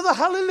raise another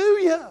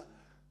hallelujah.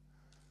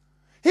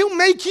 He'll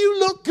make you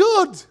look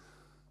good.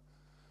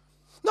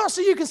 Not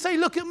so you can say,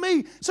 look at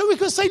me, so we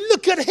can say,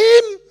 look at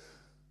him.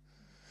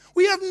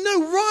 We have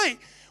no right.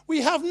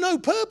 We have no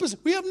purpose.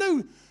 We have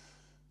no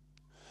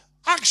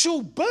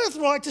actual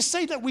birthright to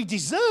say that we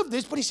deserve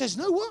this, but he says,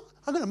 know what?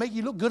 I'm going to make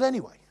you look good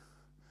anyway.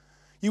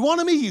 You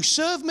honor me, you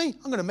serve me,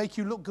 I'm going to make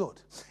you look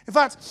good. In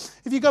fact,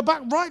 if you go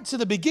back right to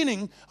the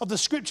beginning of the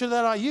scripture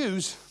that I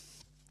use,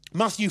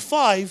 Matthew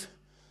 5,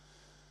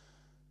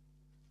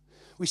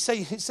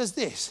 it says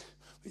this.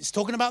 It's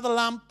talking about the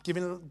lamp,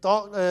 giving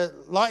dark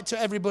light to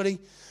everybody.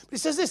 But it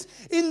says this,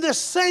 in the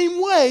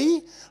same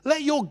way,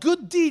 let your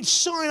good deeds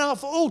shine out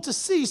for all to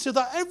see, so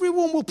that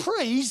everyone will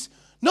praise,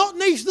 not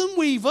Nathan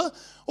Weaver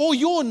or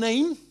your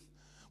name,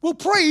 will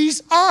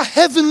praise our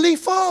Heavenly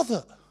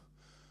Father.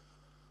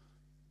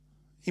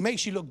 He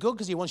makes you look good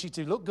because he wants you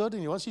to look good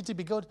and he wants you to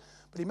be good.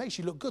 But he makes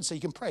you look good so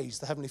you can praise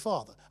the Heavenly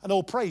Father. And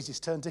all praise is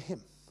turned to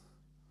him.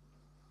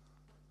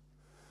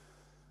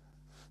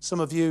 Some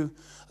of you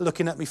are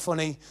looking at me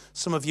funny.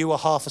 Some of you are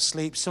half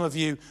asleep. Some of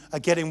you are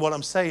getting what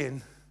I'm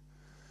saying.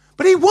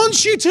 But he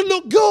wants you to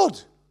look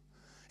good.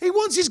 He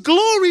wants his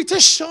glory to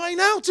shine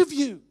out of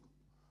you.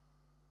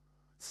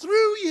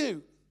 Through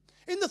you.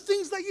 In the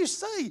things that you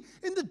say.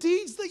 In the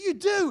deeds that you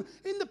do.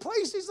 In the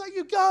places that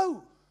you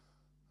go.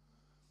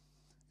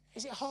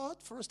 Is it hard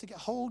for us to get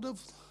hold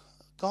of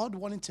God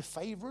wanting to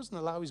favor us and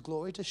allow his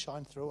glory to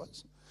shine through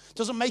us?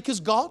 Doesn't make us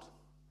God.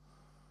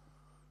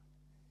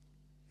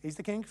 He's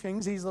the King of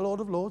Kings. He's the Lord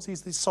of Lords.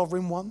 He's the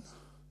sovereign one.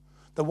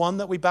 The one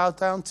that we bow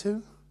down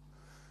to.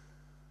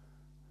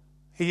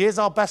 He is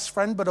our best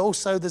friend, but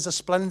also there's a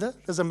splendor.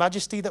 There's a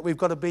majesty that we've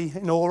got to be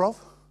in awe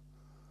of.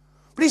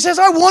 But he says,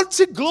 I want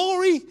to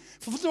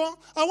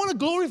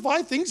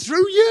glorify things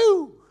through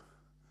you.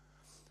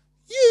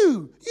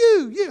 You,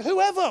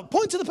 whoever.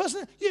 Point to the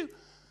person. You.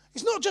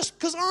 It's not just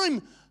because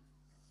I'm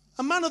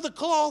a man of the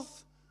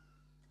cloth.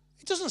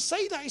 It doesn't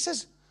say that. He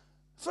says,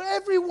 for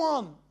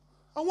everyone.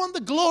 I want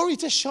the glory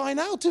to shine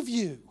out of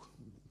you.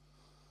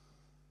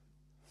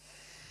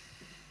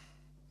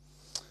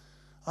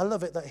 I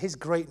love it that his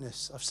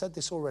greatness, I've said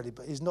this already,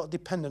 but he's not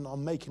dependent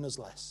on making us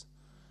less.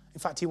 In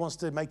fact, he wants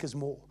to make us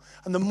more.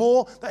 And the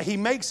more that he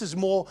makes us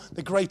more,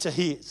 the greater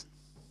he is.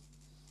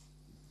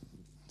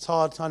 It's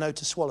hard, I know,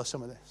 to swallow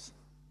some of this.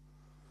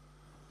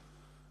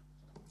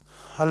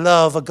 I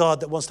love a God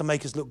that wants to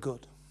make us look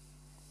good.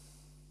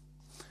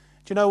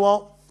 Do you know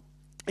what?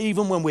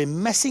 Even when we're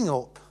messing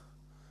up,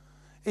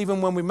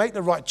 even when we make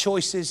the right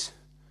choices,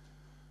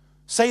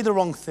 say the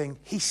wrong thing,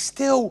 he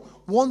still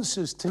wants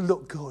us to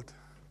look good.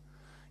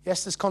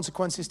 Yes, there's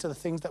consequences to the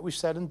things that we've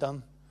said and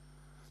done.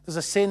 There's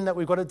a sin that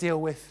we've got to deal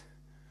with.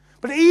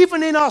 But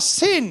even in our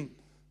sin,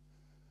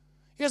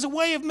 he has a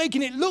way of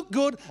making it look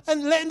good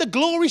and letting the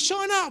glory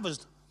shine out of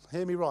us.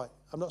 Hear me right.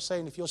 I'm not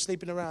saying if you're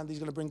sleeping around, he's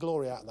going to bring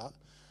glory out of that.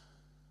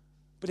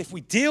 But if we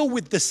deal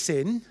with the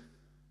sin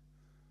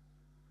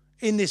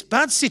in this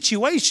bad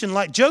situation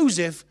like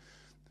Joseph,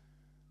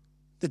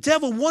 the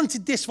devil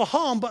wanted this for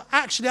harm, but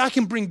actually I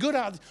can bring good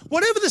out of it.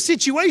 Whatever the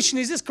situation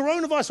is, this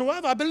coronavirus or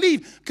whatever, I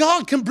believe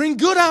God can bring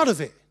good out of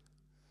it.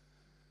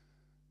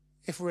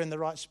 If we're in the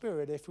right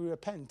spirit, if we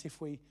repent, if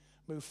we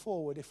move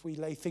forward, if we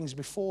lay things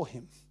before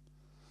him.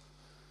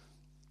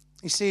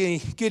 You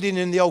see, Gideon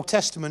in the Old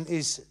Testament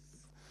is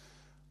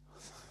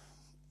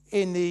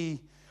in the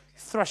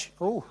thresh.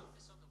 Oh.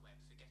 It's on the web,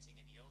 forgetting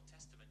in the Old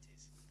Testament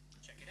is.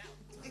 Check it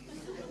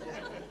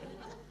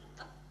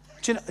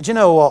out. Do you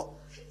know what?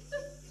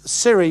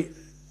 Siri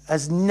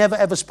has never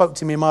ever spoke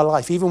to me in my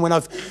life. Even when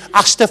I've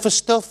asked her for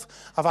stuff,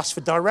 I've asked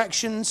for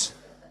directions.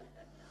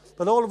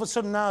 But all of a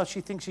sudden now she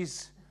thinks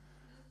she's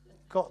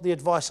got the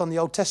advice on the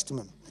Old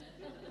Testament.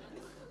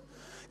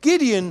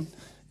 Gideon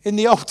in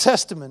the Old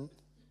Testament.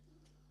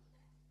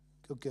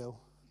 Good girl.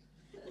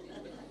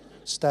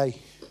 Stay.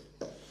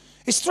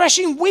 Is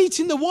threshing wheat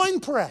in the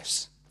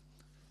winepress.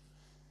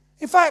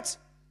 In fact,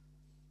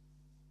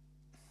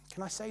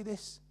 can I say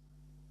this?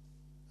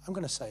 I'm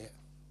going to say it.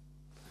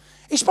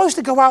 He's supposed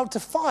to go out to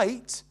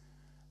fight,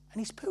 and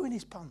he's pooing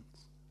his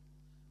pants.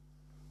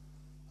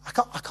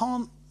 I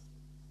can't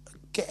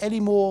get any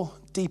more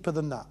deeper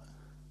than that.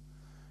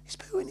 He's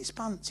pooing his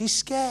pants. He's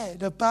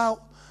scared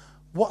about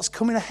what's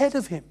coming ahead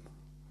of him.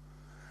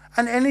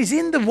 And he's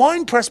in the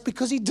winepress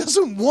because he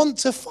doesn't want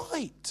to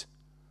fight.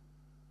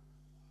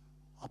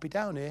 I'll be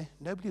down here.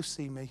 Nobody will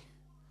see me.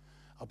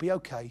 I'll be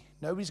okay.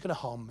 Nobody's going to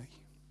harm me.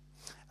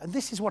 And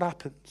this is what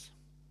happens.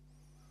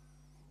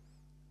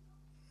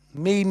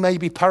 Me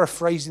maybe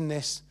paraphrasing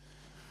this.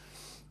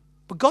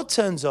 But God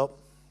turns up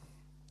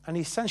and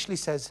he essentially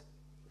says,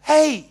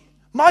 hey,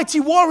 mighty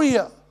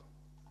warrior.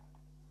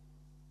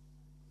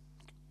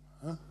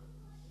 Huh?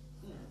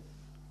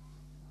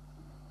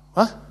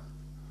 What?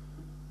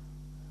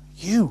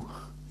 You.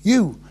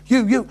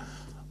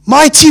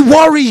 Mighty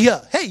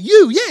warrior. Hey,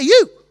 you.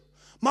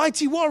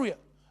 Mighty warrior.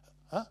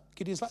 Huh?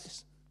 Gideon's like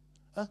this.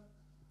 Huh?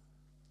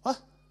 What?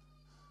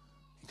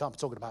 You can't be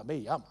talking about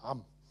me.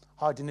 I'm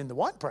hiding in the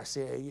winepress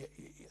here. You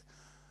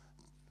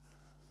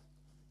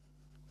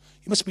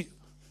must be...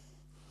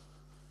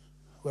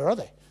 Where are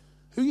they?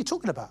 Who are you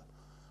talking about?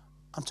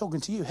 I'm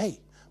talking to you. Hey,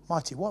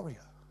 mighty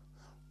warrior.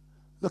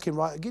 Looking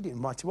right at Gideon,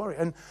 mighty warrior.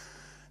 And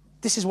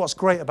this is what's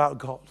great about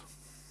God.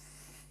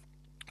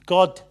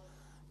 God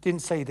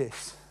didn't say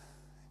this.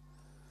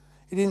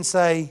 He didn't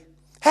say,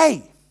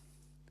 hey,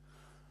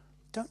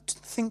 don't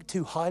think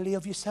too highly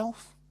of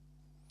yourself.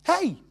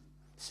 Hey,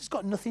 this has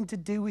got nothing to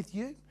do with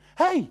you.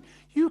 Hey,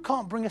 you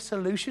can't bring a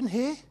solution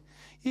here.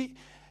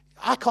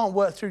 I can't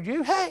work through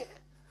you. Hey.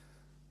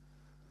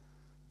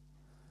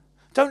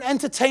 Don't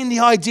entertain the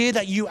idea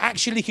that you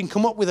actually can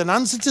come up with an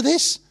answer to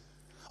this.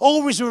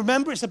 Always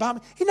remember it's about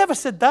me. He never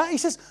said that. He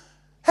says,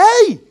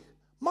 hey,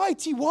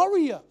 mighty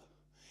warrior.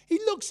 He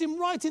looks him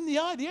right in the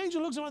eye. The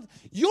angel looks him right.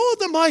 You're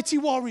the mighty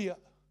warrior.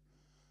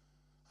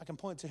 I can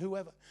point to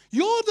whoever.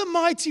 You're the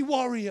mighty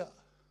warrior.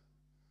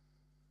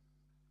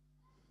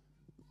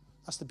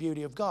 That's the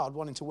beauty of God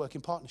wanting to work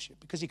in partnership,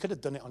 because he could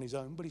have done it on his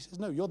own, but he says,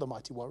 no, you're the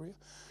mighty warrior.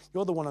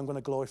 You're the one I'm going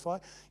to glorify.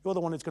 You're the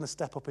one who's going to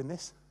step up in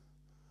this.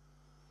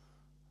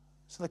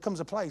 So there comes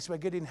a place where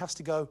Gideon has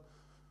to go,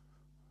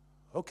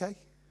 okay.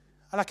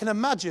 And I can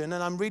imagine,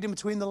 and I'm reading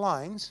between the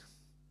lines,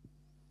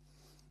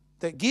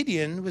 that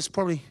Gideon was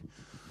probably,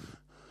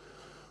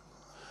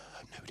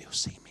 nobody will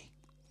see me.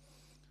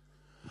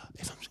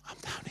 If I'm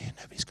down here,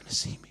 nobody's going to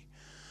see me.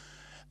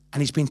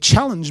 And he's been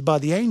challenged by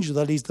the angel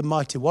that he's the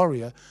mighty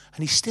warrior,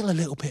 and he's still a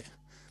little bit,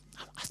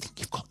 I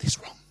think you've got this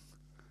wrong.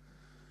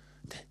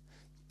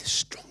 There's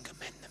stronger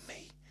men than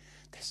me.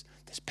 There's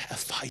better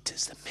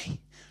fighters than me.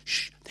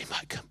 Shh, they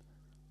might come.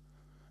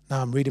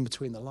 Now I'm reading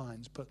between the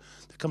lines, but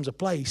there comes a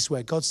place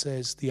where God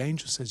says, the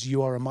angel says,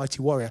 you are a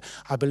mighty warrior.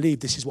 I believe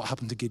this is what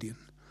happened to Gideon.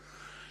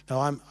 Now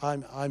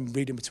I'm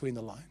reading between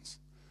the lines.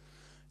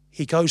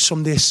 He goes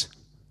from this,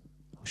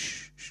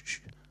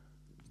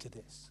 to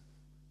this.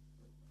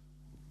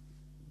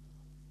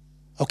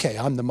 Okay,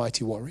 I'm the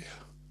mighty warrior.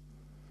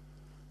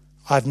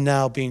 I've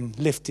now been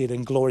lifted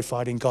and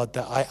glorified in God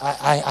that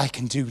I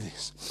can do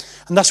this.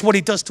 And that's what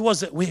he does to us,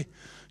 that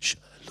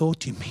Lord,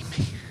 do you mean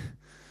me?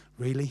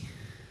 Really?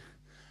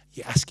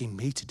 You're asking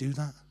me to do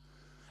that?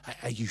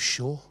 Are you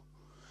sure?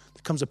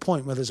 There comes a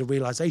point where there's a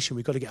realization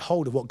we've got to get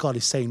hold of what God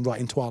is saying right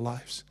into our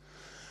lives.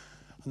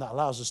 And that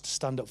allows us to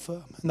stand up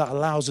firm. And that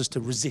allows us to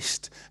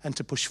resist and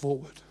to push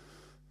forward.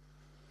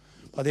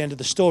 By the end of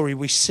the story,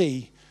 we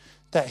see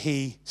that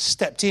he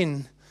stepped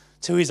in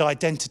to his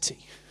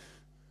identity.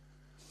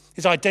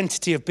 His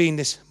identity of being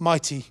this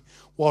mighty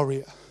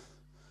warrior.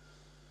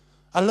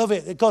 I love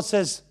it that God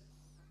says,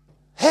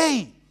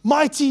 hey,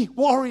 mighty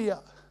warrior.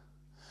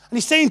 And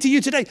he's saying to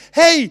you today,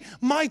 hey,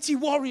 mighty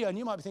warrior. And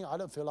you might be thinking, I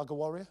don't feel like a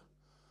warrior.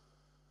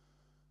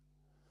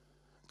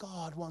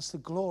 God wants the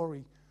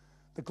glory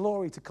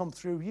to come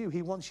through you.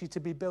 He wants you to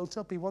be built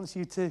up. He wants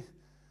you to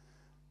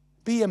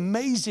be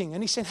amazing.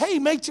 And he's saying, hey,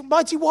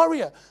 mighty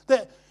warrior,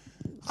 that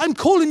I'm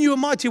calling you a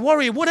mighty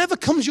warrior. Whatever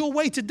comes your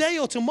way today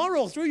or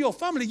tomorrow or through your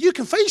family, you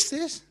can face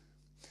this.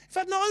 In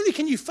fact, not only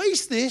can you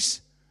face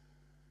this,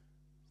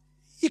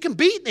 you can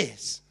beat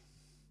this.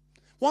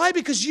 Why?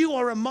 Because you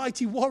are a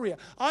mighty warrior.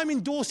 I'm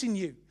endorsing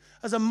you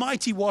as a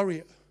mighty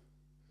warrior.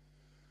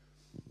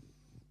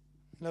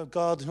 You know,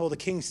 God, or the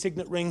king's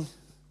signet ring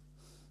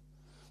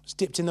was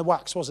dipped in the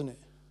wax, wasn't it?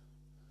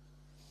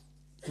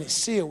 And it's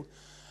sealed.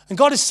 And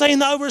God is saying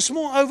that over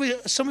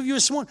some of you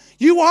this morning.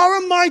 You are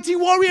a mighty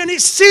warrior, and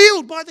it's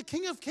sealed by the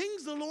King of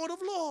Kings, the Lord of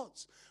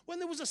Lords. When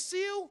there was a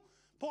seal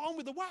put on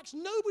with the wax,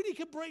 nobody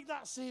could break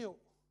that seal.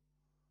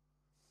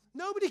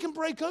 Nobody can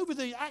break over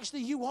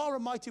actually you are a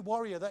mighty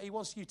warrior, that he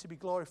wants you to be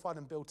glorified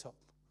and built up.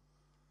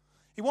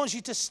 He wants you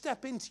to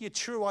step into your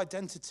true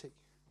identity.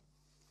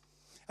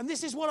 And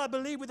this is what I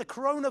believe with the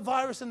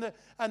coronavirus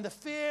and the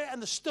fear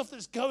and the stuff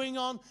that's going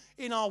on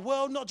in our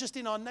world, not just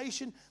in our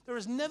nation. There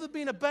has never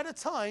been a better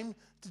time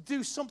to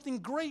do something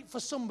great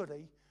for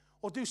somebody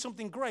or do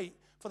something great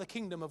for the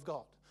kingdom of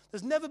God.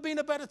 There's never been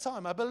a better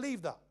time. I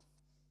believe that.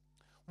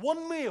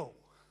 One meal,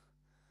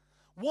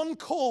 one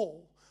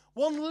call,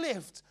 one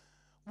lift,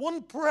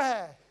 one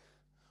prayer,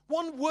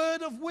 one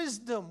word of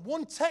wisdom,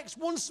 one text,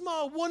 one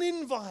smile, one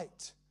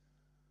invite.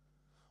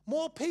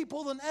 More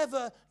people than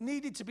ever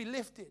needed to be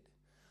lifted.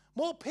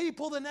 More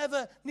people than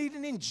ever need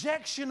an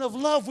injection of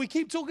love. We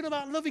keep talking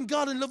about loving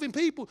God and loving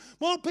people.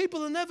 More people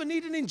than ever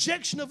need an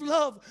injection of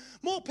love.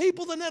 More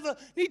people than ever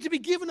need to be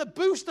given a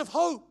boost of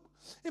hope.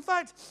 In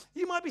fact,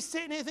 you might be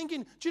sitting here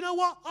thinking, do you know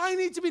what? I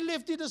need to be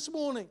lifted this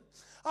morning.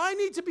 I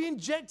need to be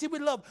injected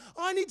with love.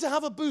 I need to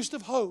have a boost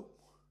of hope.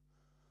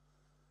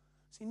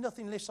 See,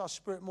 nothing lifts our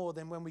spirit more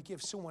than when we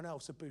give someone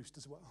else a boost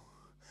as well.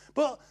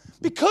 But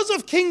because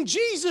of King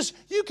Jesus,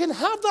 you can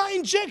have that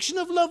injection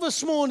of love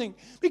this morning.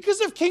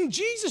 Because of King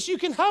Jesus, you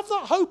can have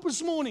that hope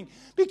this morning.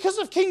 Because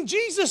of King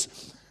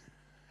Jesus,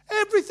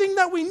 everything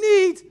that we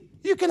need,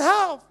 you can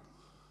have.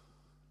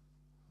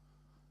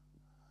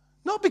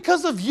 Not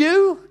because of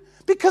you,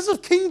 because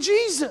of King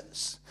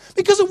Jesus.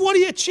 Because of what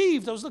he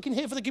achieved. I was looking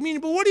here for the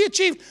communion, but what he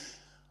achieved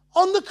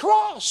on the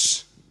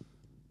cross.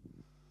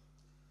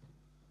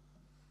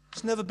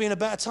 It's never been a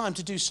better time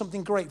to do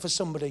something great for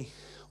somebody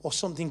or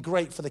something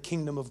great for the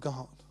kingdom of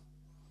God.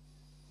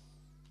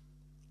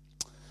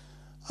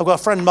 I've got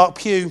a friend, Mark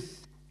Pugh,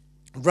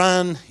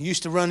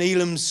 used to run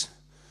Elam's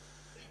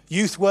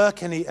youth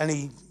work, and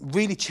he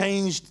really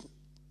changed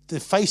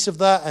the face of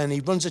that, and he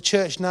runs a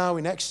church now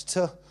in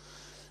Exeter,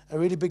 a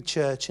really big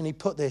church, and he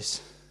put this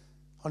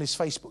on his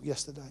Facebook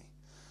yesterday.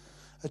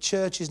 A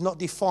church is not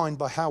defined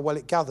by how well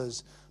it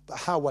gathers, but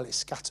how well it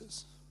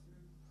scatters.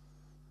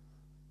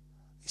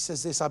 He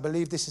says this, I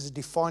believe this is a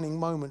defining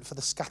moment for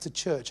the scattered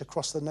church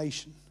across the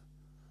nation.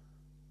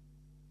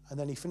 And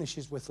then he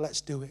finishes with,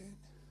 let's do it.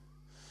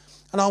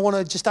 And I want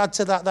to just add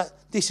to that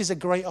this is a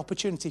great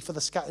opportunity for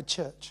the scattered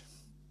church.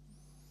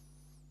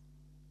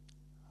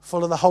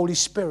 Full of the Holy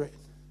Spirit,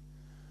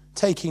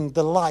 taking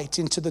the light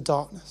into the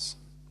darkness.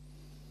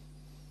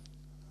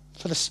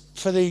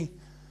 For the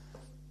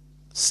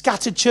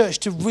scattered church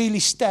to really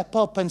step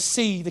up and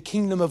see the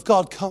kingdom of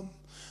God come.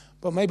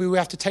 But maybe we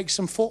have to take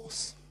some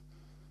force.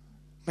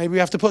 Maybe we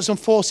have to put some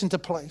force into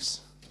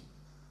place.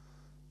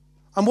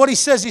 And what he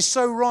says is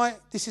so right.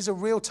 This is a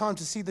real time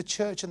to see the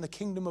church and the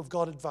kingdom of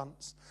God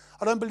advance.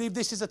 I don't believe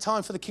this is a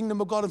time for the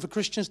kingdom of God and for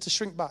Christians to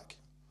shrink back.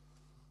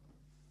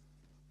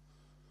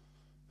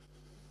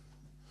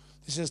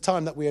 This is a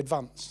time that we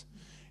advance.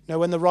 You know,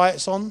 when the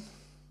riot's on,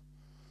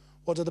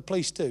 what do the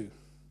police do?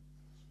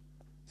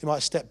 They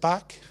might step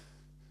back,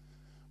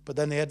 but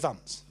then they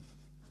advance.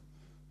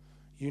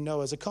 You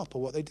know as a cop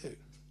what they do.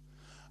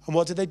 And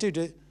what do they do?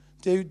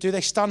 Do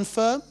they stand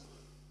firm?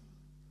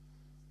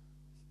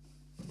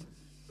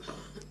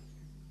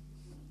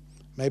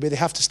 Maybe they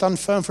have to stand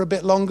firm for a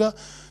bit longer.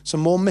 Some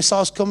more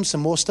missiles come,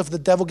 some more stuff the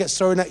devil gets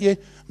thrown at you.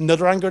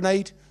 Another hand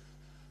grenade.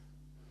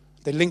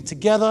 They link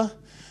together.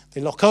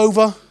 They lock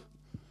over.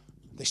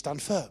 They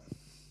stand firm.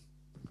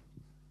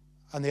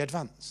 And they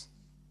advance.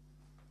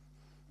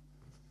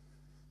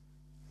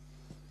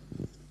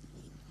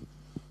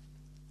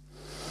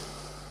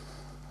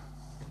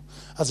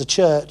 As a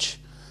church,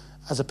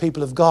 as a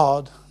people of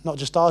God, not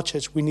just our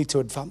church, we need to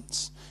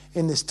advance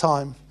in this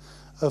time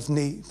of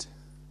need.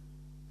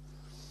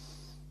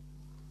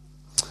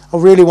 I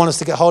really want us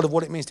to get hold of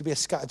what it means to be a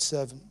scattered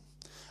servant.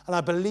 And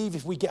I believe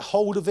if we get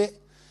hold of it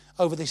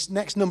over this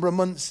next number of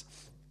months,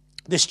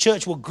 this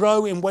church will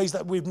grow in ways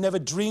that we've never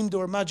dreamed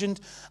or imagined.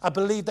 I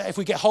believe that if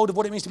we get hold of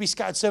what it means to be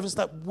scattered servants,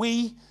 that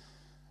we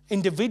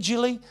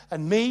individually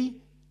and me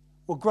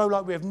will grow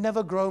like we have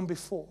never grown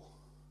before.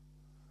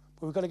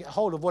 But we've got to get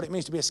hold of what it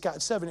means to be a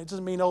scattered servant. It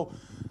doesn't mean,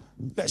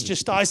 let's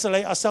just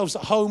isolate ourselves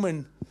at home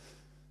and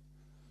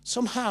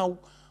somehow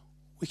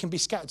we can be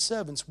scattered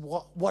servants.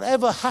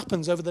 Whatever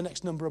happens over the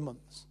next number of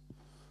months,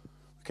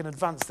 we can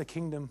advance the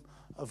kingdom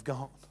of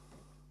God.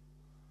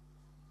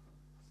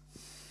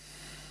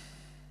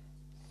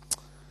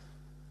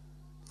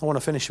 I want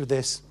to finish with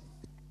this.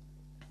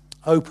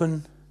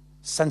 Open,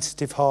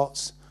 sensitive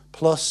hearts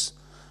plus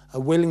a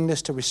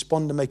willingness to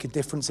respond and make a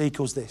difference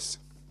equals this.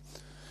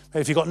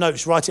 If you've got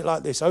notes, write it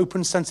like this.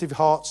 Open, sensitive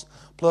hearts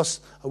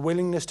plus a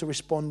willingness to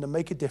respond and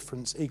make a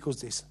difference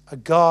equals this. A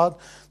God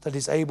that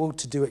is able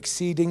to do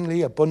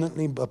exceedingly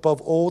abundantly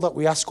above all that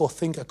we ask or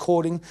think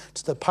according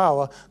to the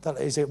power that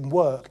is at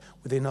work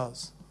within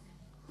us.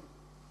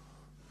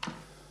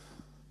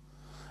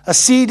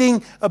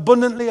 Exceeding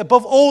abundantly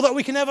above all that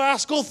we can ever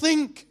ask or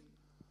think.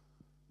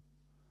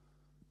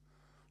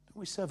 Don't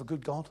we serve a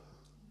good God?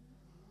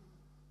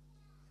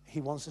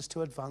 He wants us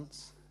to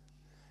advance.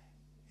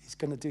 He's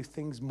going to do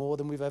things more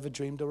than we've ever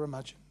dreamed or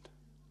imagined.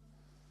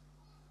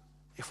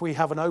 If we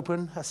have an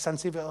open, a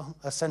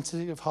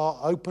sensitive heart,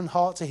 open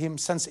heart to Him,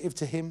 sensitive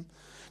to Him,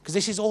 because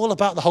this is all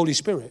about the Holy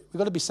Spirit. We've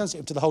got to be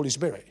sensitive to the Holy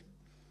Spirit.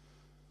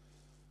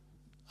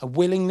 A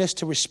willingness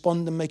to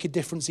respond and make a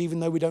difference, even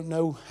though we don't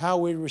know how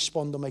we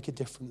respond or make a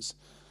difference.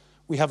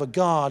 We have a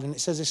God, and it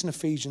says this in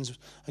Ephesians,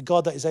 a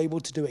God that is able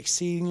to do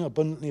exceeding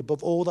abundantly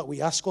above all that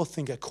we ask or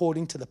think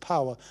according to the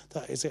power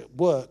that is at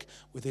work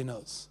within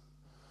us.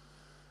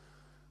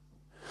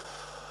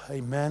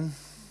 Amen.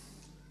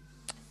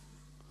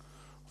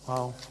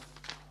 Wow.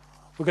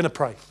 We're going to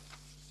pray.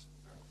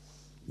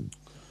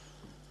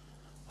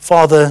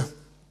 Father,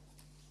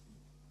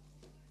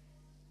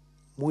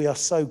 we are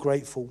so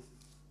grateful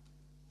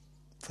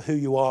for who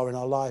you are in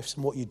our lives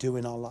and what you do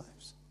in our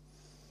lives.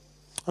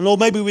 And Lord,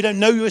 maybe we don't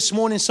know you this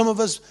morning, some of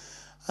us.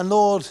 And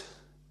Lord,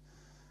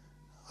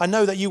 I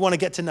know that you want to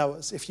get to know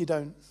us if you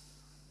don't.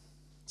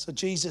 So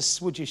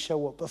Jesus, would you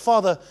show up? But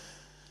Father,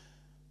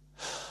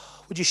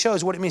 would you show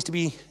us what it means to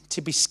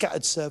be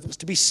scattered servants,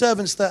 to be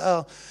servants that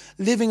are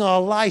living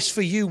our lives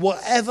for you,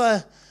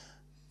 whatever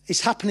is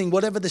happening,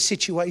 whatever the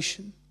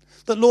situation.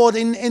 That, Lord,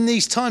 in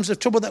these times of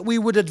trouble, that we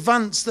would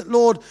advance. That,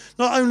 Lord,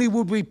 not only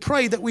would we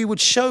pray, that we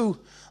would show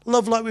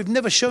love like we've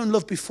never shown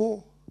love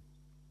before.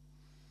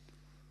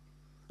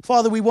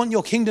 Father, we want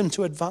your kingdom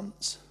to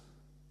advance.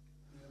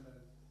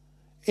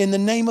 In the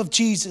name of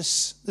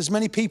Jesus, there's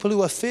many people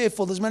who are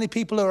fearful. There's many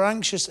people who are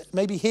anxious,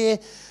 maybe here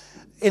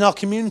in our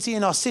community,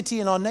 in our city,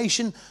 in our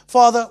nation.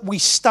 Father, we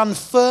stand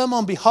firm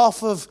on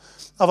behalf of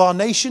our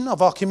nation,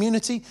 of our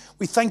community.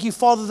 We thank you,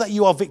 Father, that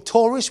you are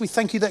victorious. We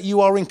thank you that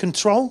you are in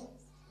control.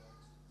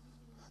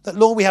 That,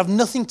 Lord, we have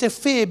nothing to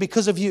fear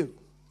because of you.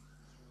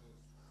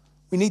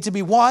 We need to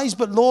be wise,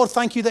 but Lord,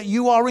 thank you that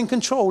you are in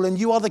control and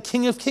you are the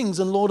King of Kings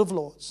and Lord of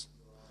Lords.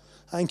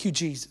 Thank you,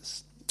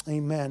 Jesus.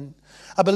 Amen.